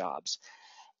search for jobs.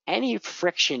 Any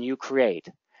friction you create,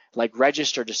 like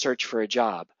register to search for a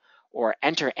job or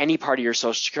enter any part of your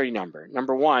social security number.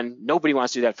 Number 1, nobody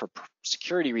wants to do that for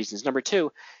security reasons. Number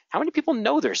 2, how many people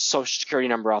know their social security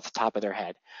number off the top of their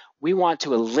head? We want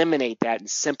to eliminate that and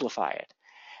simplify it.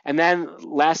 And then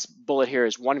last bullet here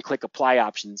is one-click apply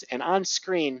options. And on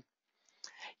screen,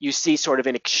 you see sort of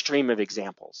an extreme of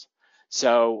examples.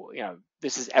 So,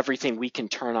 this is everything we can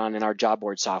turn on in our job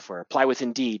board software. Apply with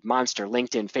Indeed, Monster,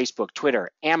 LinkedIn, Facebook,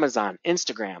 Twitter, Amazon,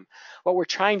 Instagram. What we're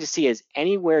trying to see is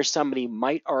anywhere somebody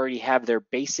might already have their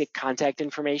basic contact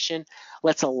information,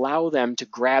 let's allow them to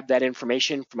grab that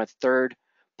information from a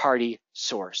third-party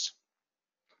source.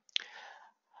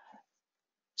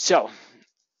 So,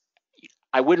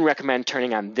 I wouldn't recommend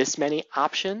turning on this many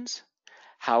options.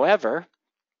 However,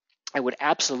 I would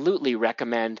absolutely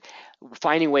recommend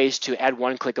finding ways to add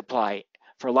one-click apply.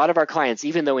 For a lot of our clients,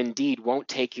 even though Indeed won't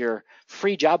take your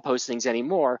free job postings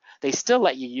anymore, they still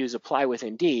let you use Apply with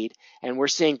Indeed. And we're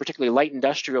seeing particularly light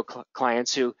industrial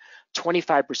clients who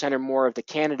 25% or more of the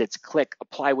candidates click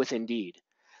Apply with Indeed.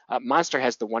 Monster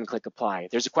has the one-click apply.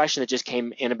 There's a question that just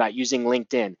came in about using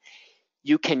LinkedIn.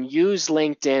 You can use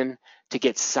LinkedIn to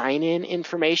get sign-in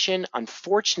information.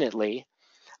 Unfortunately,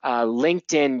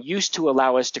 LinkedIn used to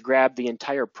allow us to grab the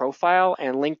entire profile,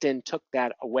 and LinkedIn took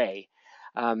that away.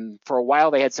 For a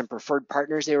while, they had some preferred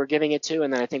partners they were giving it to,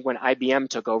 and then I think when IBM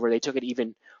took over, they took it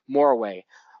even more away.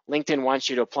 LinkedIn wants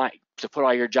you to put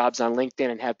all your jobs on LinkedIn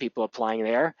and have people applying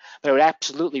there, but I would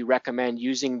absolutely recommend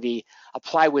using the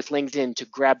Apply with LinkedIn to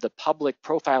grab the public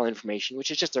profile information,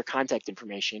 which is just their contact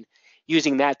information,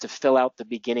 using that to fill out the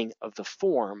beginning of the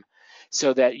form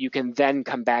so that you can then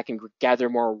come back and gather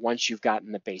more once you've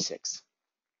gotten the basics.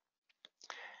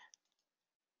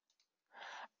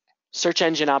 Search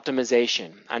engine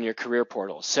optimization on your career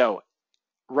portal. So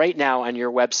right now on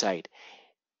your website,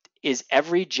 is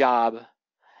every job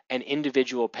an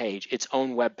individual page, its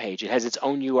own web page? It has its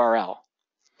own URL.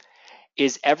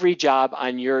 Is every job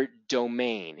on your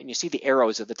domain, and you see the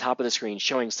arrows at the top of the screen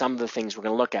showing some of the things we're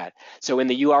going to look at. So in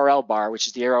the URL bar, which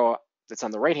is the arrow that's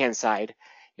on the right-hand side,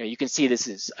 you can see this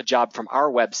is a job from our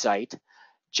website,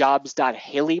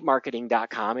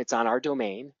 jobs.haleymarketing.com. It's on our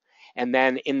domain. And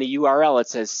then in the URL, it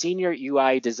says Senior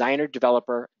UI Designer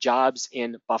Developer Jobs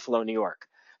in Buffalo, New York.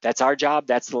 That's our job,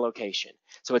 that's the location.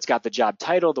 So it's got the job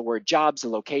title, the word jobs, the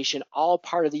location, all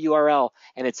part of the URL,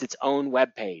 and it's its own web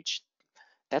page.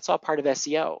 That's all part of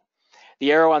SEO.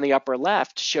 The arrow on the upper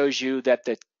left shows you that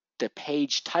the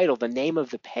page title, the name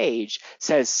of the page,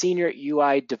 says Senior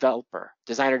UI Developer,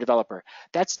 Designer Developer.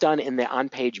 That's done in the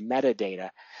on-page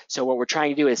metadata. So what we're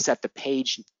trying to do is set the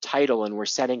page title, and we're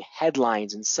setting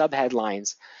headlines and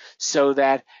subheadlines so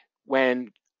that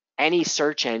when any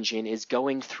search engine is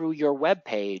going through your web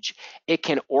page, it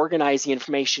can organize the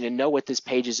information and know what this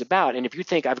page is about. And if you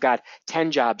think I've got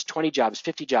 10 jobs, 20 jobs,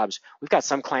 50 jobs, we've got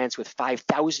some clients with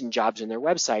 5,000 jobs in their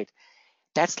website.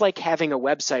 That's like having a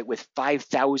website with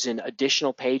 5,000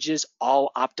 additional pages,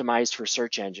 all optimized for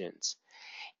search engines.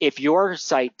 If your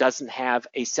site doesn't have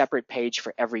a separate page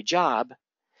for every job,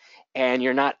 and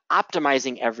you're not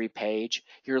optimizing every page,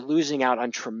 you're losing out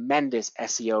on tremendous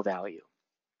SEO value.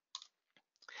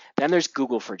 Then there's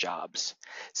Google for Jobs.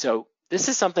 So this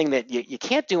is something that you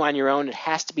can't do on your own. It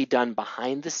has to be done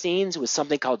behind the scenes with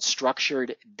something called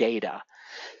structured data.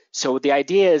 So the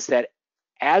idea is that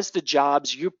as the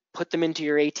jobs, you put them into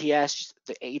your ATS,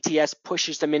 the ATS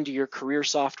pushes them into your career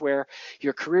software.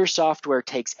 Your career software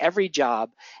takes every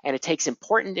job and it takes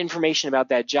important information about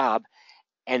that job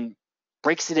and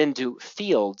breaks it into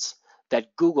fields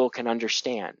that Google can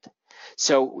understand.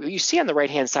 So you see on the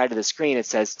right-hand side of the screen, it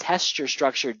says test your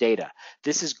structured data.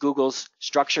 This is Google's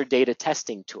structured data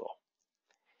testing tool.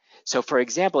 So for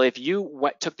example, if you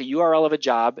took the URL of a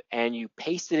job and you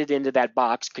pasted it into that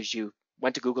box because you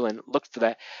went to Google and looked for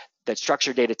that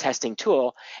structured data testing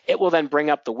tool, it will then bring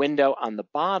up the window on the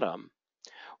bottom,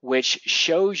 which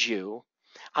shows you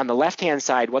on the left-hand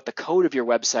side what the code of your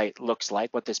website looks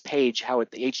like, what this page, how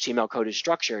the HTML code is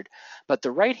structured. But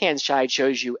the right-hand side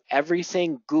shows you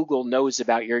everything Google knows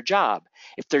about your job.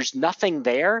 If there's nothing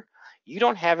there, you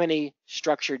don't have any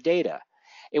structured data.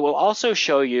 It will also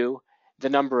show you the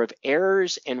number of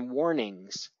errors and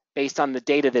warnings based on the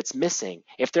data that's missing.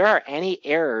 If there are any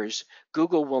errors,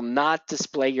 Google will not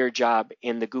display your job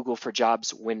in the Google for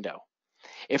Jobs window.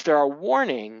 If there are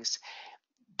warnings,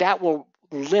 that will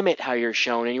limit how you're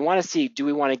shown, and you want to see, do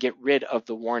we want to get rid of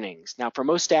the warnings? Now, for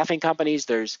most staffing companies,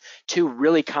 there's two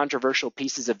really controversial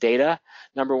pieces of data.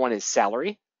 Number one is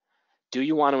salary. Do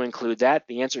you want to include that?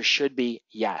 The answer should be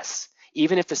yes.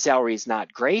 Even if the salary is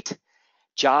not great,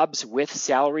 jobs with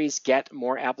salaries get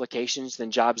more applications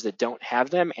than jobs that don't have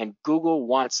them, and Google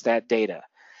wants that data.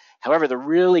 However, the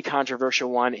really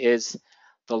controversial one is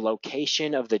the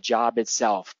location of the job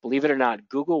itself. Believe it or not,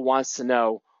 Google wants to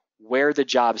know where the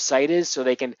job site is so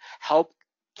they can help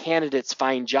candidates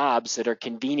find jobs that are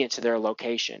convenient to their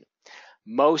location.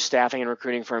 Most staffing and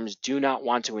recruiting firms do not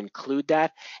want to include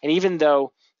that, and even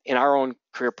though in our own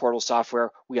career portal software,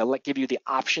 we give you the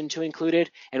option to include it,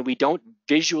 and we don't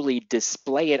visually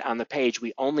display it on the page.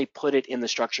 We only put it in the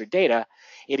structured data.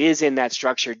 It is in that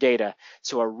structured data.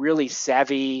 So a really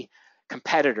savvy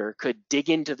competitor could dig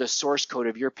into the source code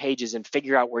of your pages and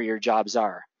figure out where your jobs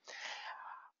are.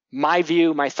 My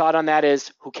view, my thought on that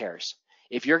is, who cares?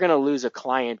 If you're going to lose a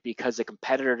client because the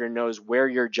competitor knows where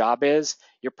your job is,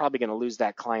 you're probably going to lose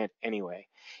that client anyway.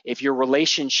 If your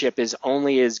relationship is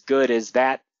only as good as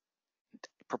that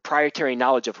proprietary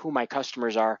knowledge of who my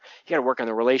customers are, you got to work on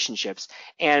the relationships.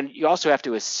 And you also have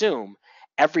to assume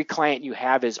every client you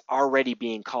have is already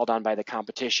being called on by the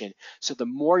competition. So the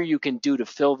more you can do to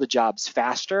fill the jobs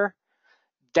faster,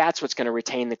 that's what's going to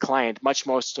retain the client, much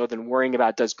more so than worrying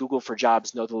about, does Google for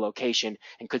Jobs know the location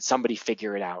and could somebody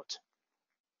figure it out?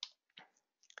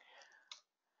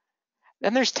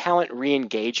 Then there's talent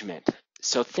re-engagement.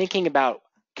 So thinking about,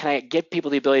 can I get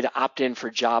people the ability to opt in for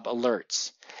job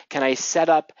alerts? Can I set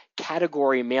up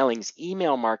category mailings,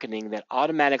 email marketing that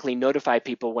automatically notify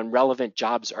people when relevant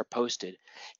jobs are posted?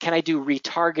 Can I do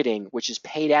retargeting, which is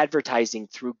paid advertising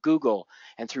through Google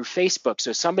and through Facebook?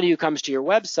 So somebody who comes to your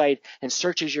website and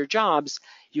searches your jobs,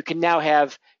 you can now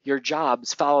have your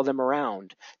jobs follow them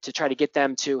around to try to get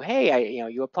them to, hey,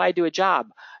 you applied to a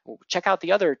job. Check out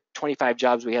the other 25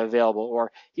 jobs we have available.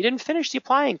 Or you didn't finish the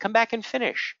applying, come back and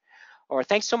finish. Or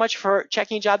thanks so much for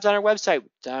checking jobs on our website.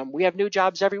 We have new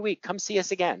jobs every week. Come see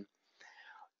us again.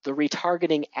 The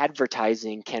retargeting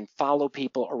advertising can follow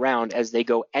people around as they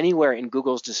go anywhere in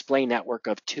Google's display network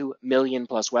of 2 million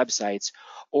plus websites,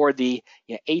 or the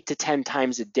 8 to 10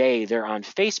 times a day they're on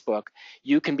Facebook.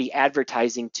 You can be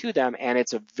advertising to them, and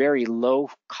it's a very low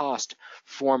cost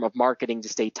form of marketing to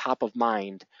stay top of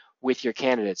mind with your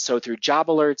candidates. So through job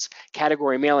alerts,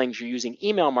 category mailings, you're using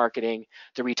email marketing.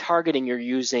 The retargeting, you're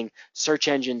using search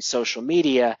engines, social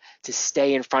media to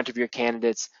stay in front of your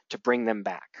candidates to bring them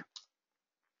back.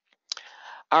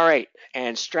 All right,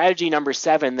 and strategy number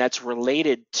 7 that's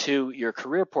related to your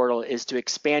career portal is to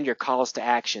expand your calls to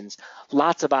actions.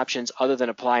 Lots of options other than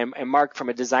apply. And Mark, from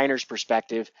a designer's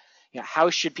perspective, how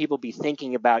should people be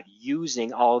thinking about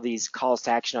using all of these calls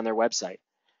to action on their website?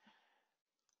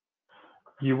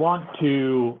 You want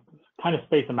to kind of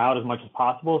space them out as much as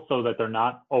possible so that they're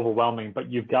not overwhelming, but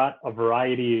you've got a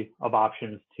variety of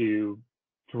options to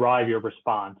drive your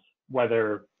response,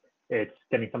 whether it's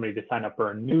getting somebody to sign up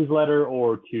for a newsletter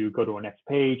or to go to a next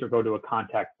page or go to a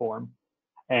contact form.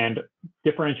 And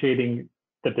differentiating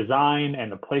the design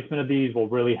and the placement of these will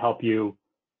really help you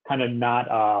kind of not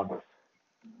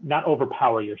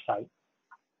overpower your site.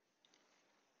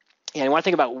 And I want to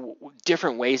think about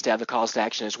different ways to have the calls to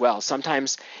action as well.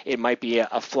 Sometimes it might be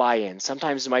a fly-in.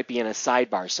 Sometimes it might be in a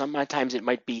sidebar. Sometimes it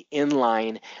might be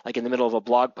inline, like in the middle of a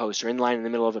blog post, or inline in the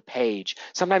middle of a page.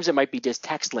 Sometimes it might be just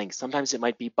text links. Sometimes it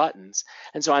might be buttons.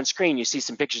 And so on screen, you see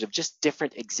some pictures of just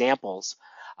different examples.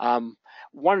 One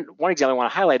example I want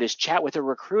to highlight is chat with a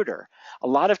recruiter. A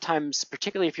lot of times,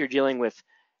 particularly if you're dealing with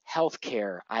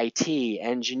healthcare, IT,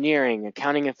 engineering,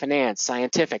 accounting and finance,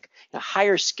 scientific,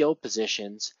 higher skill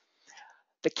positions,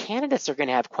 the candidates are going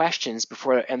to have questions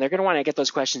before, and they're going to want to get those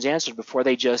questions answered before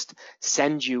they just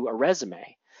send you a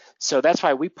resume. So that's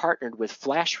why we partnered with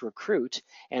Flash Recruit,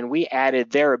 and we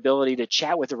added their ability to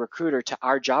chat with a recruiter to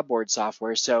our job board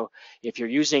software. So if you're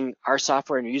using our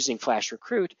software and you're using Flash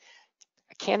Recruit,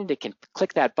 a candidate can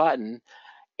click that button.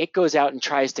 It goes out and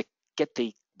tries to get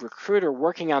the recruiter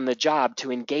working on the job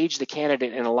to engage the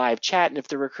candidate in a live chat, and if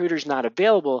the recruiter's not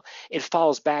available, it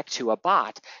falls back to a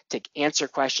bot to answer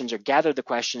questions or gather the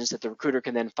questions that the recruiter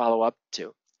can then follow up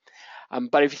to.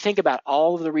 But if you think about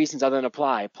all of the reasons other than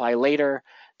apply later,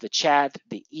 the chat,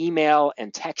 the email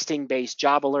and texting based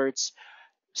job alerts,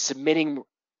 submitting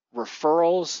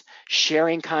referrals,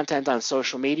 sharing content on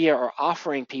social media, or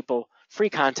offering people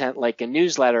free content like a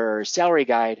newsletter or a salary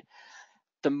guide,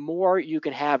 the more you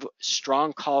can have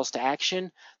strong calls to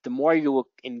action, the more you will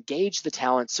engage the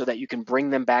talent so that you can bring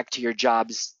them back to your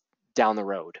jobs down the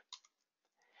road.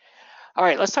 All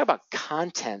right, let's talk about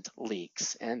content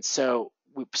leaks. And so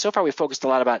far we focused a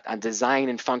lot on design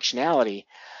and functionality,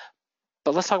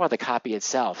 but let's talk about the copy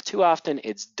itself. Too often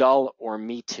it's dull or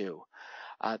me too.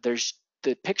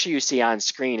 The picture you see on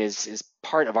screen is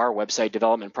part of our website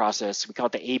development process. We call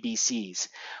it the ABCs,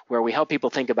 where we help people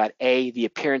think about A, the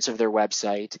appearance of their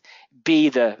website, B,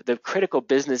 the critical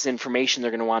business information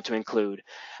they're going to want to include,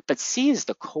 but C is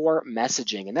the core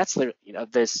messaging, and that's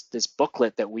this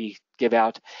booklet that we give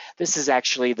out. This is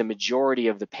actually the majority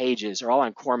of the pages are all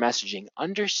on core messaging,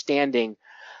 understanding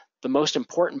the most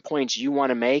important points you want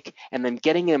to make, and then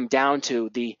getting them down to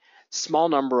the small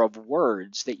number of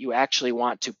words that you actually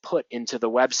want to put into the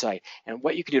website and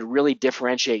what you can do to really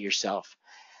differentiate yourself.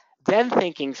 Then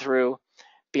thinking through,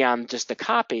 beyond just the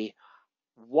copy,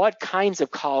 what kinds of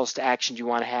calls to action do you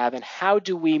want to have, and how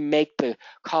do we make the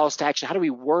calls to action, how do we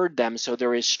word them so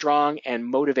they're as strong and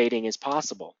motivating as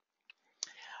possible?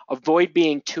 Avoid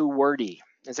being too wordy.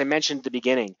 As I mentioned at the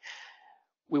beginning,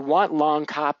 we want long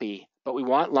copy, but we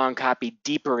want long copy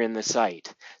deeper in the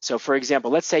site. So for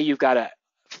example, let's say you've got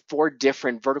 4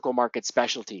 different vertical market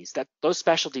specialties. Those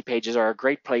specialty pages are a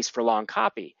great place for long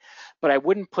copy, but I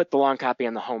wouldn't put the long copy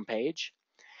on the home page.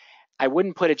 I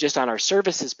wouldn't put it just on our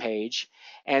services page.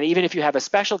 And even if you have a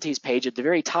specialties page at the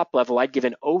very top level, I'd give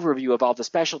an overview of all the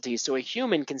specialties so a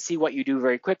human can see what you do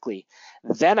very quickly.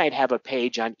 Then I'd have a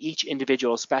page on each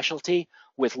individual specialty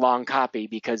with long copy,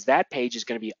 because that page is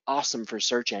going to be awesome for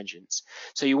search engines.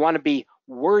 So you want to be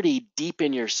wordy deep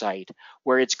in your site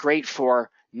where it's great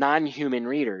for non-human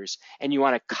readers, and you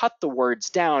want to cut the words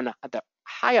down at the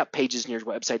high up pages in your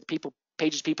website,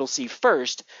 pages people see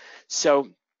first, so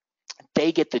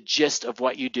they get the gist of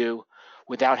what you do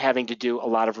without having to do a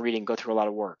lot of reading, go through a lot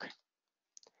of work.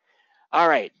 All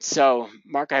right, so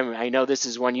Mark, I know this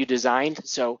is one you designed,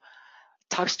 so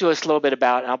talk to us a little bit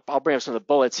about, I'll bring up some of the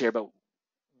bullets here, but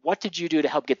what did you do to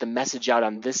help get the message out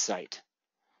on this site?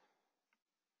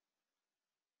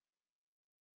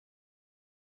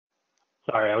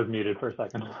 Sorry, I was muted for a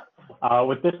second.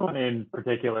 With this one in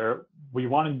particular, we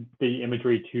wanted the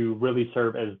imagery to really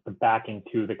serve as the backing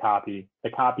to the copy. The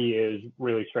copy is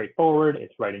really straightforward,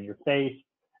 it's right in your face,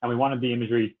 and we wanted the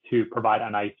imagery to provide a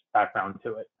nice background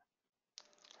to it.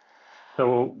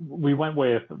 So we went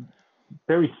with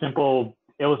very simple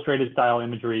illustrated style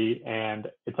imagery, and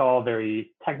it's all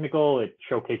very technical. It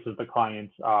showcases the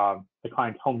client's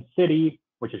home city,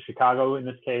 which is Chicago in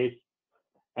this case.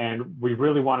 And we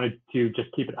really wanted to just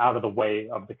keep it out of the way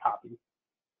of the copy.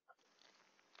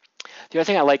 The other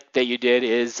thing I like that you did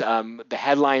is the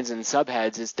headlines and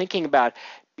subheads is thinking about,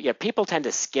 people tend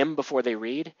to skim before they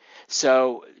read.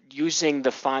 So using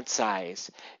the font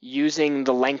size, using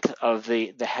the length of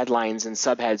the headlines and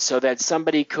subheads so that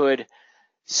somebody could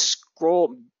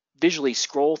visually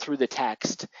scroll through the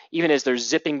text, even as they're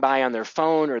zipping by on their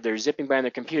phone or they're zipping by on their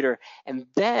computer. And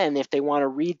then if they want to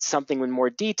read something in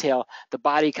more detail, the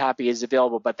body copy is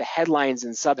available, but the headlines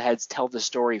and subheads tell the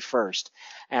story first.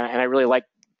 And I really like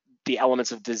the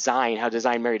elements of design, how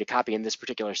design married to copy in this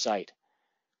particular site.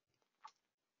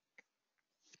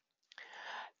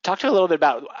 Talk to me a little bit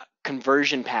about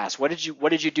conversion pass. What did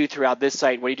you do throughout this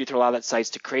site? What do you do through a lot of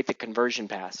sites to create the conversion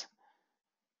pass?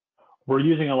 We're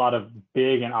using a lot of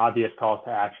big and obvious calls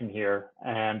to action here.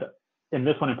 And in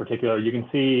this one in particular, you can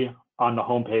see on the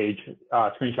homepage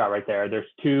screenshot right there, there's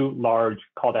 2 large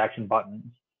call to action buttons.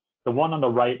 The one on the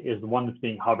right is the one that's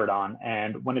being hovered on.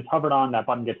 And when it's hovered on, that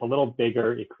button gets a little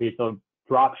bigger. It creates a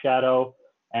drop shadow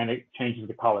and it changes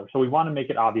the color. So we want to make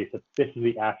it obvious that this is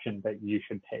the action that you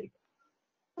should take.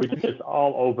 We did this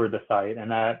all over the site, and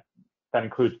that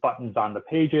includes buttons on the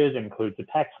pages, it includes the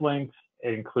text links,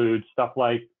 it includes stuff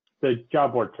like the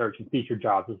job board search and featured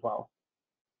jobs as well.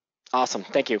 Awesome,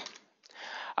 thank you.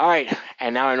 All right,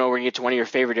 and now I know we're gonna get to one of your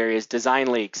favorite areas,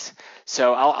 design leaks.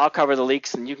 So I'll cover the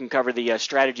leaks and you can cover the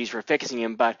strategies for fixing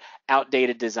them, but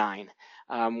outdated design.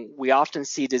 We often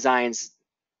see designs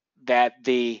that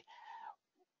the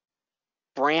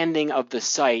branding of the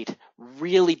site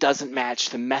really doesn't match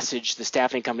the message the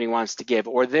staffing company wants to give,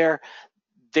 or their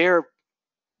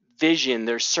vision,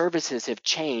 their services have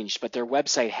changed, but their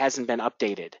website hasn't been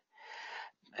updated.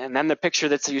 And then the picture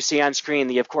that you see on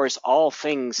screen, of course, all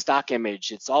things stock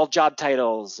image. It's all job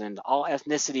titles and all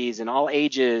ethnicities and all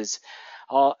ages.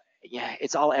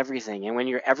 It's all everything. And when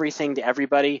you're everything to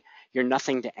everybody, you're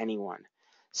nothing to anyone.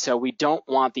 So we don't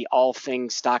want the all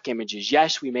things stock images.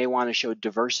 Yes, we may want to show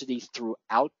diversity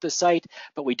throughout the site,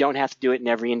 but we don't have to do it in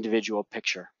every individual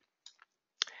picture.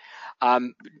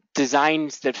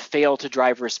 Designs that fail to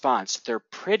drive response. They're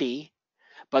pretty,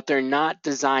 but they're not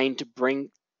designed to bring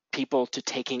people to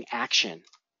taking action.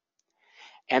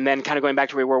 And then kind of going back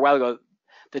to where we were a while ago,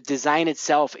 the design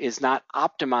itself is not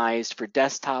optimized for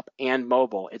desktop and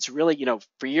mobile. It's really,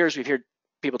 for years we've heard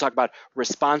people talk about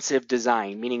responsive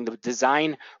design, meaning the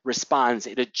design responds,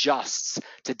 it adjusts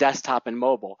to desktop and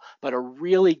mobile. But a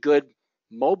really good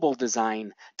mobile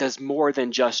design does more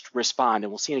than just respond,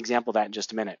 and we'll see an example of that in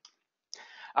just a minute.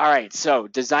 All right, so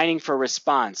designing for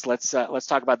response. Let's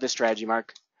talk about this strategy,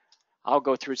 Mark. I'll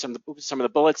go through some of the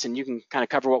bullets, and you can kind of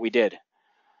cover what we did.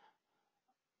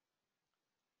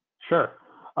 Sure.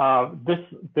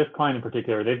 This client in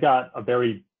particular, they've got a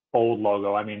very bold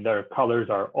logo. I mean, their colors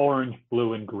are orange,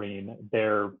 blue, and green.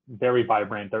 They're very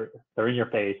vibrant. They're in your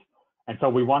face. And so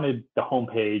we wanted the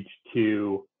homepage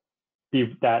to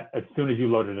be that as soon as you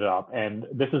loaded it up. And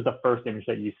this is the first image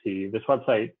that you see. This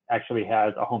website actually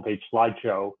has a homepage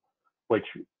slideshow, which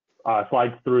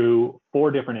slides through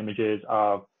 4 different images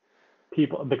of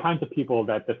people, the kinds of people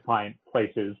that this client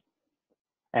places.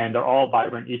 And they're all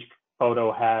vibrant. Each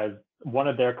photo has one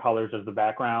of their colors as the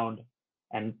background.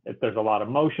 And there's a lot of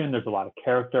motion, there's a lot of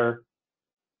character.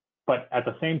 But at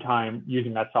the same time,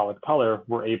 using that solid color,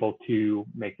 we're able to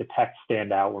make the text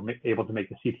stand out. We're able to make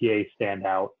the CTA stand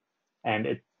out.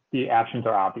 And the actions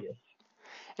are obvious.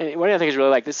 And one of the things I really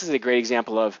like, this is a great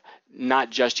example of not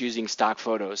just using stock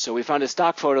photos. So we found a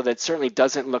stock photo that certainly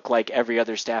doesn't look like every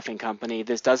other staffing company.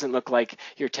 This doesn't look like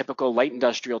your typical light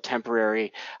industrial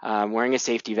temporary wearing a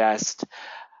safety vest.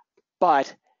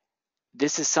 But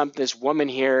this woman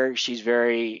here, she's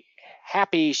very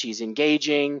happy, she's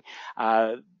engaging.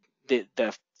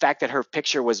 The fact that her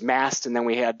picture was masked and then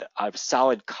we had a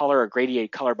solid color, a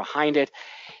gradiated color behind it,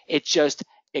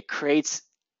 it creates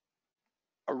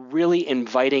a really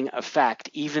inviting effect,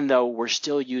 even though we're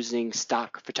still using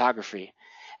stock photography.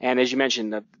 And as you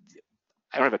mentioned,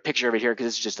 I don't have a picture of it here because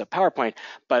it's just a PowerPoint,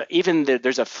 but even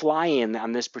there's a fly-in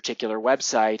on this particular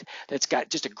website that's got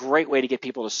just a great way to get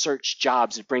people to search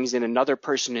jobs. It brings in another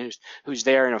person who's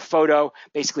there in a photo,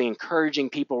 basically encouraging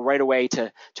people right away to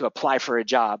apply for a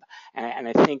job. And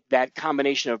I think that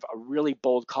combination of a really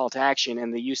bold call to action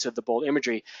and the use of the bold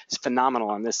imagery is phenomenal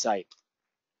on this site.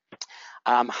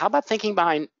 How about thinking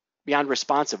beyond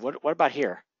responsive? What about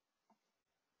here?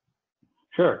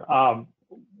 Sure.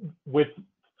 With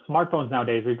smartphones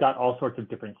nowadays, we've got all sorts of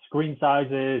different screen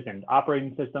sizes and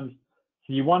operating systems.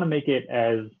 So you want to make it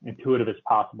as intuitive as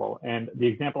possible. And the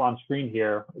example on screen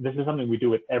here, this is something we do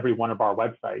with every one of our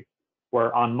websites,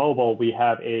 where on mobile, we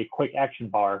have a quick action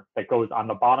bar that goes on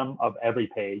the bottom of every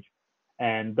page.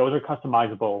 And those are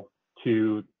customizable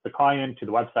to the client, to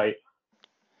the website,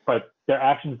 but they're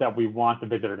actions that we want the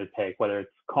visitor to take, whether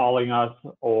it's calling us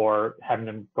or having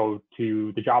them go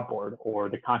to the job board or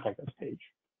the contact us page.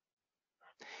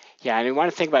 Yeah, and we want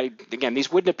to think about, again,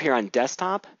 these wouldn't appear on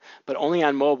desktop, but only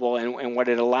on mobile. And what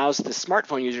it allows the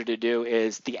smartphone user to do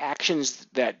is the actions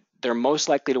that they're most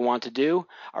likely to want to do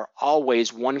are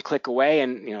always one click away,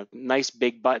 and nice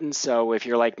big buttons. So if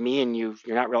you're like me and you're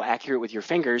not real accurate with your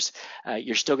fingers,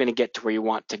 you're still going to get to where you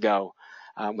want to go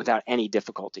without any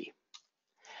difficulty.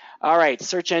 All right,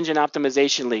 search engine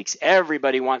optimization leaks.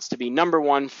 Everybody wants to be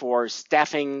 #1 for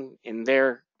staffing in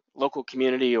their local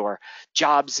community or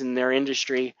jobs in their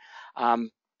industry.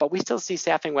 But we still see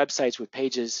staffing websites with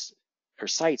pages or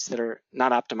sites that are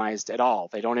not optimized at all.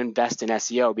 They don't invest in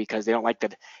SEO because they don't like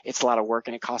that it's a lot of work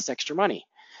and it costs extra money.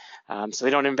 So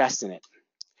they don't invest in it.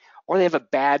 Or they have a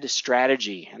bad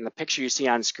strategy. And the picture you see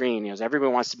on screen,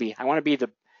 everyone wants to be, I want to be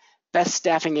the best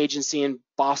staffing agency in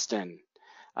Boston.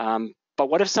 But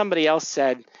what if somebody else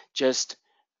said just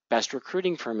best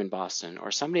recruiting firm in Boston, or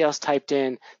somebody else typed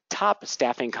in top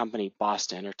staffing company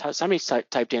Boston, or somebody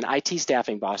typed in IT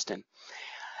staffing Boston?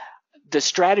 The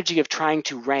strategy of trying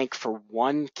to rank for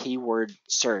one keyword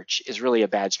search is really a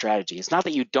bad strategy. It's not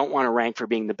that you don't want to rank for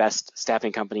being the best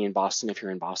staffing company in Boston if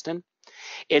you're in Boston.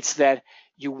 It's that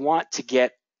you want to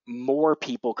get more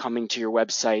people coming to your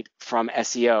website from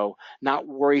SEO, not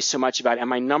worry so much about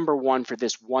am I #1 for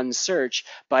this one search,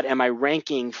 but am I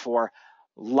ranking for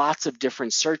lots of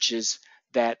different searches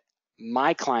that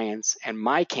my clients and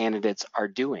my candidates are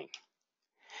doing.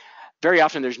 Very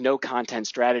often there's no content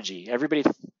strategy. Everybody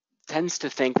tends to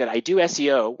think that I do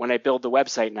SEO when I build the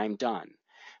website and I'm done.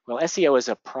 Well, SEO is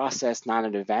a process, not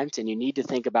an event, and you need to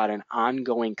think about an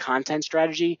ongoing content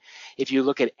strategy. If you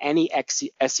look at any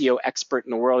SEO expert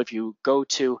in the world, if you go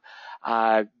to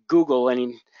Google,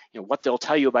 and what they'll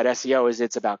tell you about SEO is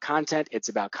it's about content, it's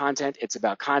about content, it's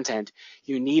about content.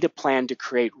 You need a plan to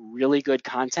create really good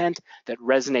content that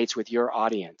resonates with your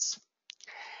audience.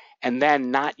 and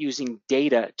then not using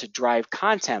data to drive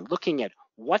content, looking at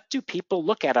what do people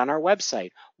look at on our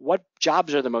website? What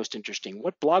jobs are the most interesting?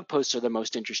 What blog posts are the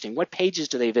most interesting? What pages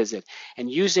do they visit?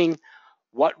 And using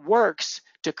what works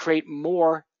to create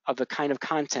more of the kind of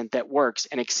content that works,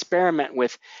 and experiment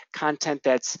with content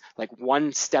that's like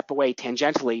one step away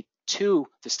tangentially to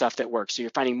the stuff that works. So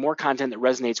you're finding more content that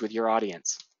resonates with your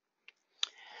audience.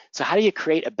 So how do you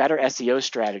create a better SEO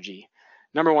strategy?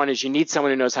 Number one is you need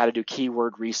someone who knows how to do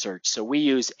keyword research. So we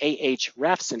use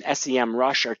Ahrefs and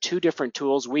SEMrush are two different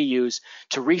tools we use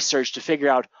to research to figure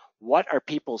out what are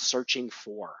people searching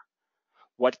for.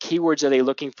 What keywords are they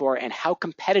looking for, and how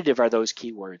competitive are those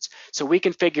keywords? So we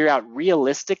can figure out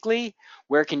realistically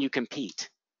where can you compete.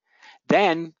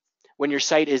 Then when your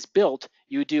site is built,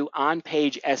 you do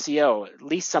on-page SEO, at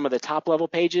least some of the top level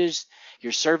pages,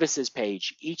 your services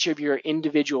page, each of your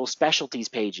individual specialties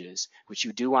pages, which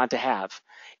you do want to have,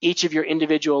 each of your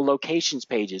individual locations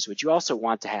pages, which you also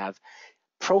want to have,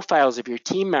 profiles of your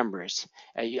team members.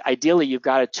 Ideally, you've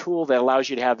got a tool that allows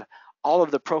you to have all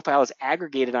of the profiles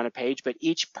aggregated on a page, but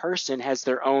each person has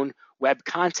their own web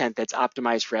content that's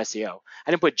optimized for SEO.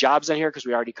 I didn't put jobs on here because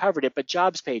we already covered it, but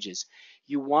jobs pages.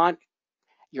 You want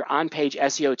your on-page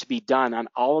SEO to be done on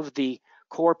all of the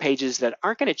core pages that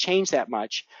aren't going to change that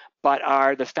much, but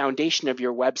are the foundation of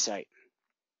your website.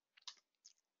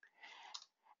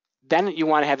 Then you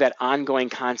want to have that ongoing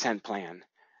content plan.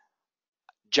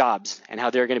 Jobs and how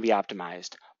they're going to be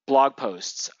optimized. Blog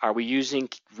posts, are we using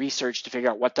research to figure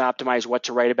out what to optimize, what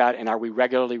to write about, and are we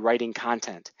regularly writing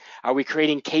content? Are we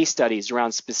creating case studies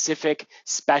around specific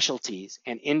specialties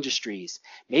and industries,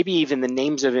 maybe even the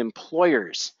names of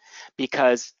employers,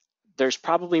 because there's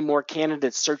probably more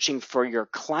candidates searching for your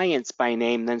clients by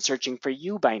name than searching for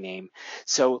you by name.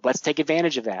 So let's take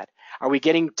advantage of that. Are we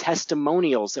getting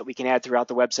testimonials that we can add throughout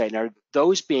the website, and are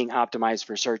those being optimized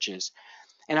for searches?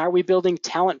 And are we building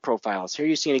talent profiles? Here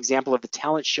you see an example of the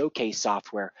Talent Showcase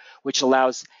software, which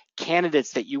allows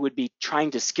candidates that you would be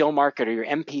trying to skill market, or your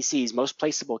MPCs, most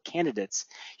placeable candidates.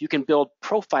 You can build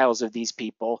profiles of these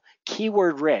people,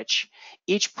 keyword rich.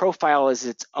 Each profile is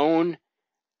its own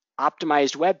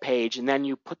optimized web page, and then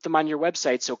you put them on your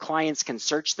website so clients can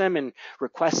search them and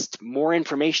request more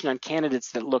information on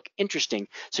candidates that look interesting.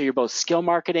 So you're both skill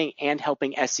marketing and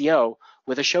helping SEO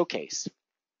with a showcase.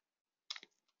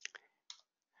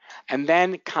 And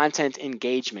then content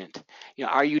engagement.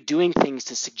 Are you doing things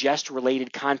to suggest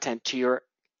related content to your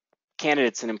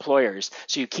candidates and employers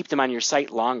so you keep them on your site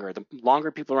longer? The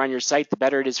longer people are on your site, the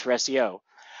better it is for SEO.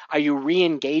 Are you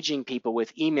re-engaging people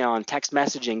with email and text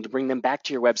messaging to bring them back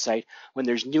to your website when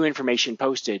there's new information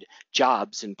posted,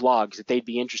 jobs and blogs that they'd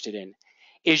be interested in?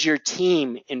 Is your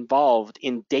team involved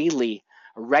in daily,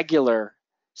 regular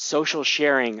social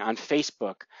sharing on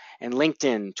Facebook and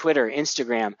LinkedIn, Twitter,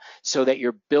 Instagram, so that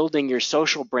you're building your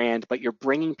social brand, but you're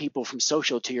bringing people from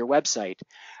social to your website?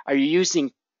 Are you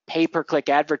using pay-per-click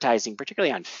advertising,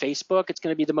 particularly on Facebook? It's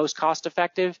going to be the most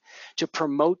cost-effective to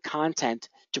promote content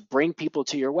to bring people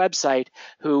to your website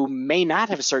who may not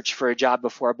have searched for a job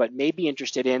before, but may be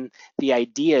interested in the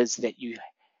ideas that you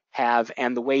have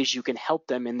and the ways you can help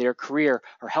them in their career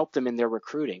or help them in their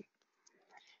recruiting.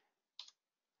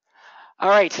 All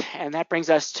right, and that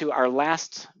brings us to our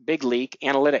last big leak,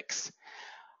 analytics.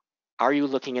 Are you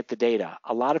looking at the data?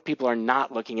 A lot of people are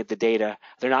not looking at the data.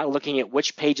 They're not looking at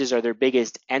which pages are their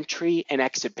biggest entry and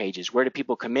exit pages. Where do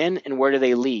people come in and where do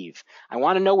they leave? I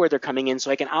want to know where they're coming in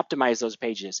so I can optimize those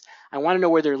pages. I want to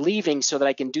know where they're leaving so that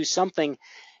I can do something.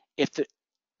 If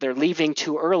they're leaving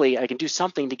too early, I can do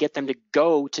something to get them to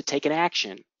go to take an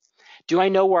action. Do I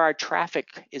know where our traffic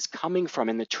is coming from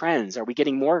in the trends? Are we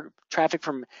getting more traffic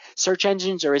from search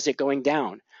engines or is it going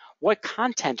down? What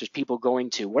content are people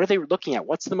going to? What are they looking at?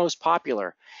 What's the most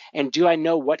popular? And do I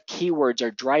know what keywords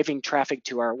are driving traffic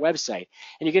to our website?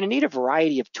 And you're going to need a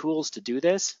variety of tools to do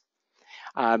this.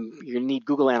 You're going to need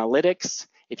Google Analytics.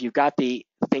 If you've got the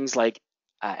things like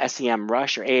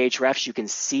SEMrush or Ahrefs, you can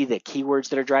see the keywords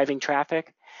that are driving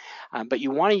traffic. But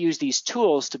you want to use these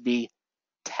tools to be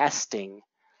testing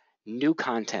new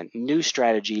content, new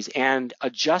strategies, and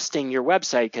adjusting your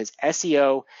website, because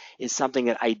SEO is something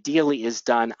that ideally is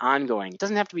done ongoing. It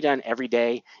doesn't have to be done every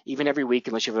day, even every week,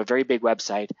 unless you have a very big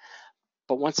website.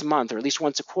 But once a month, or at least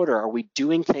once a quarter, are we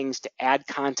doing things to add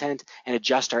content and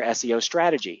adjust our SEO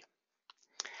strategy?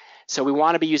 So we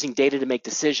want to be using data to make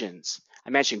decisions. I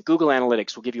mentioned Google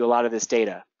Analytics will give you a lot of this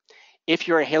data. If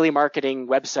you're a Haley Marketing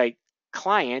website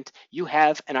client, you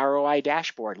have an ROI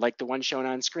dashboard like the one shown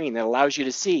on screen that allows you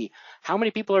to see how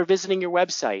many people are visiting your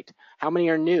website, how many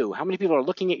are new, how many people are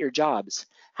looking at your jobs,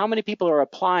 how many people are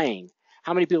applying,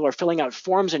 how many people are filling out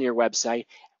forms on your website,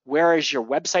 Where is your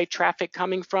website traffic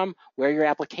coming from? Where are your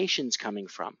applications coming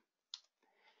from?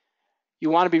 You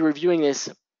want to be reviewing this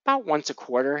about once a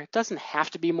quarter. It doesn't have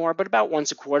to be more, but about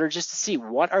once a quarter, just to see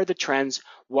what are the trends,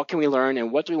 what can we learn,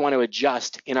 and what do we want to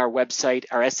adjust in our website,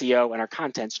 our SEO, and our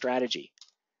content strategy.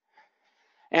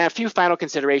 And a few final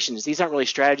considerations. These aren't really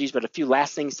strategies, but a few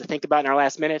last things to think about in our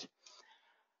last minute.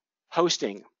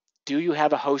 Hosting. Do you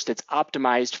have a host that's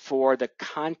optimized for the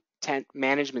content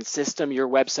management system your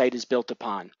website is built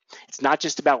upon? It's not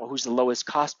just about who's the lowest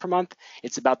cost per month.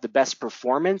 It's about the best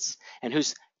performance and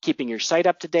who's keeping your site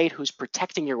up to date, who's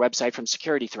protecting your website from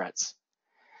security threats.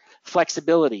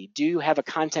 Flexibility. Do you have a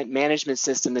content management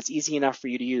system that's easy enough for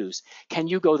you to use? Can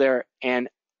you go there and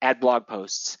add blog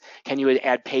posts? Can you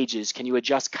add pages? Can you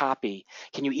adjust copy?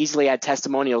 Can you easily add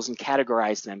testimonials and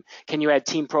categorize them? Can you add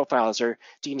team profiles, or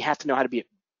do you have to know how to be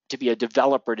a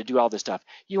developer to do all this stuff?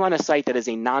 You want a site that is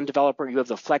a non-developer, you have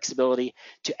the flexibility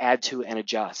to add to and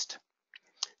adjust.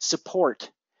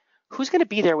 Support. Who's going to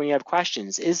be there when you have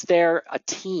questions? Is there a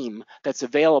team that's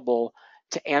available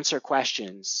to answer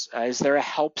questions? Is there a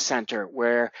help center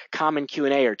where common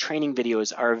Q&A or training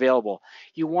videos are available?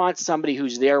 You want somebody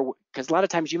who's there, because a lot of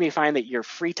times you may find that your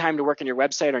free time to work on your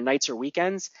website are nights or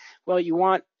weekends. Well, you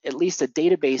want at least a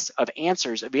database of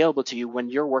answers available to you when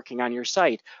you're working on your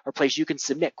site, or a place you can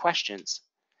submit questions.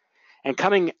 And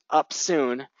coming up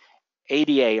soon,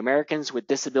 ADA, Americans with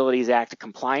Disabilities Act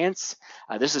compliance.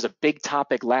 This is a big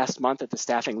topic last month at the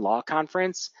Staffing Law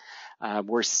Conference.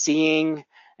 We're seeing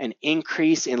an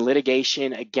increase in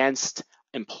litigation against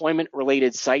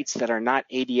employment-related sites that are not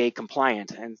ADA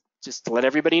compliant. And just to let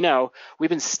everybody know, we've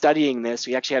been studying this.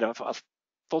 We actually had a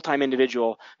full-time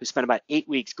individual who spent about 8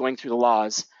 weeks going through the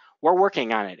laws. We're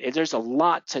working on it. There's a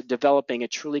lot to developing a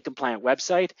truly compliant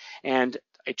website and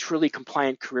a truly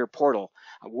compliant career portal.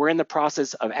 We're in the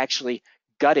process of actually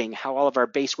gutting how all of our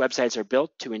base websites are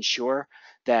built to ensure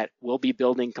that we'll be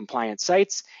building compliant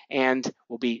sites, and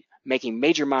we'll be making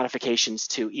major modifications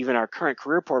to even our current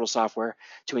career portal software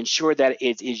to ensure that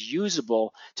it is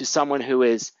usable to someone who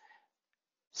is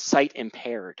sight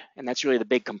impaired. And that's really the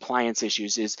big compliance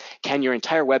issues is, can your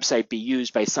entire website be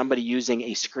used by somebody using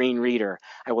a screen reader?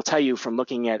 I will tell you from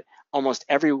looking at almost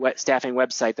every staffing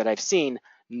website that I've seen,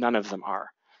 none of them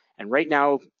are. And right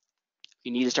now,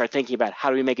 you need to start thinking about how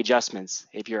do we make adjustments.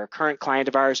 If you're a current client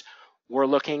of ours, we're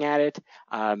looking at it,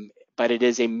 but it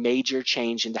is a major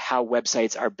change into how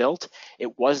websites are built.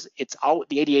 The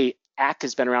ADA Act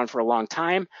has been around for a long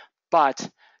time, but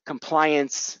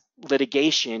compliance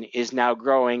litigation is now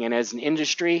growing, and as an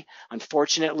industry,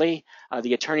 unfortunately,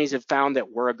 the attorneys have found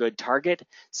that we're a good target.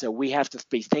 So we have to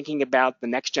be thinking about the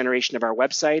next generation of our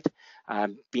website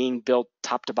being built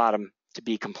top to bottom to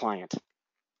be compliant.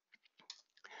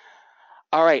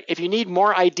 All right, if you need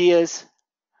more ideas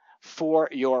for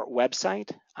your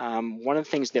website, one of the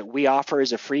things that we offer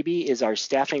as a freebie is our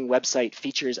Staffing Website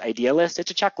Features Idea List.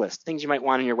 It's a checklist, things you might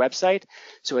want on your website.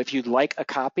 So if you'd like a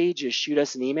copy, just shoot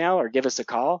us an email or give us a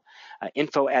call.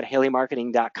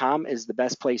 info@haleymarketing.com is the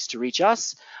best place to reach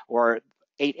us, or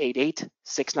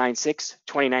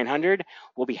 888-696-2900.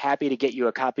 We'll be happy to get you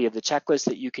a copy of the checklist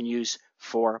that you can use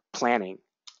for planning.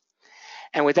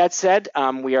 And with that said,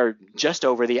 we are just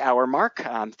over the hour mark.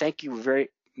 Thank you very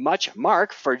much,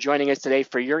 Mark, for joining us today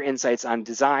for your insights on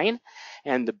design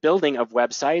and the building of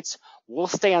websites. We'll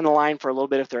stay on the line for a little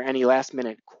bit if there are any last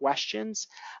minute questions.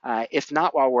 If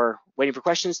not, while we're waiting for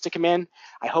questions to come in,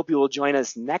 I hope you will join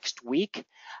us next week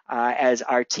as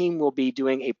our team will be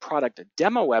doing a product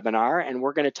demo webinar, and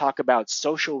we're going to talk about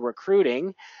social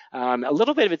recruiting. A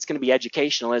little bit of it's going to be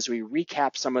educational as we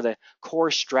recap some of the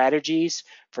core strategies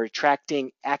for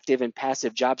attracting active and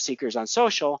passive job seekers on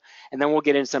social, and then we'll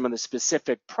get into some of the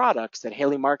specific products that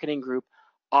Haley Marketing Group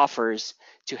offers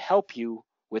to help you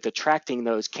with attracting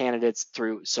those candidates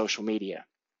through social media.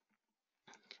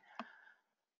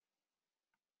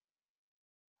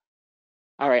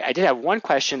 All right, I did have one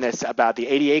question that's about the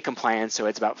ADA compliance, so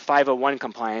it's about 501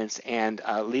 compliance, and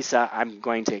Lisa, I'm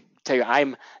going to tell you,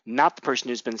 I'm not the person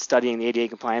who's been studying the ADA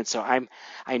compliance, so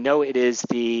I know it is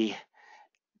the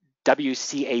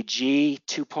WCAG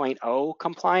 2.0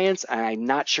 compliance, and I'm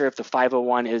not sure if the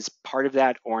 501 is part of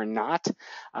that or not,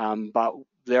 but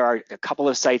there are a couple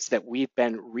of sites that we've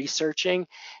been researching,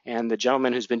 and the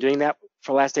gentleman who's been doing that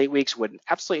for the last 8 weeks would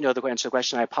absolutely know the answer to the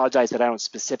question. I apologize that I don't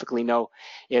specifically know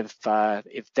if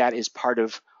that is part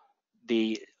of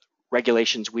the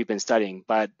regulations we've been studying,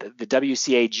 but the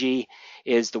WCAG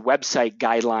is the website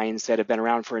guidelines that have been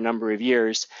around for a number of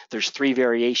years. There's 3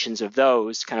 variations of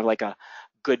those, kind of like a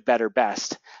good, better,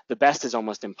 best. The best is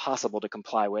almost impossible to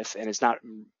comply with and is not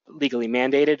legally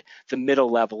mandated. The middle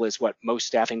level is what most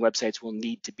staffing websites will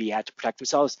need to be at to protect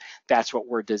themselves. That's what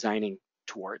we're designing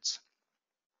towards.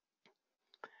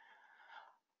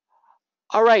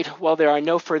 All right, well, there are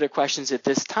no further questions at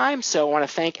this time, so I want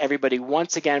to thank everybody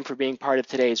once again for being part of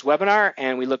today's webinar,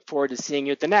 and we look forward to seeing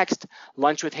you at the next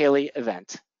Lunch with Haley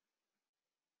event.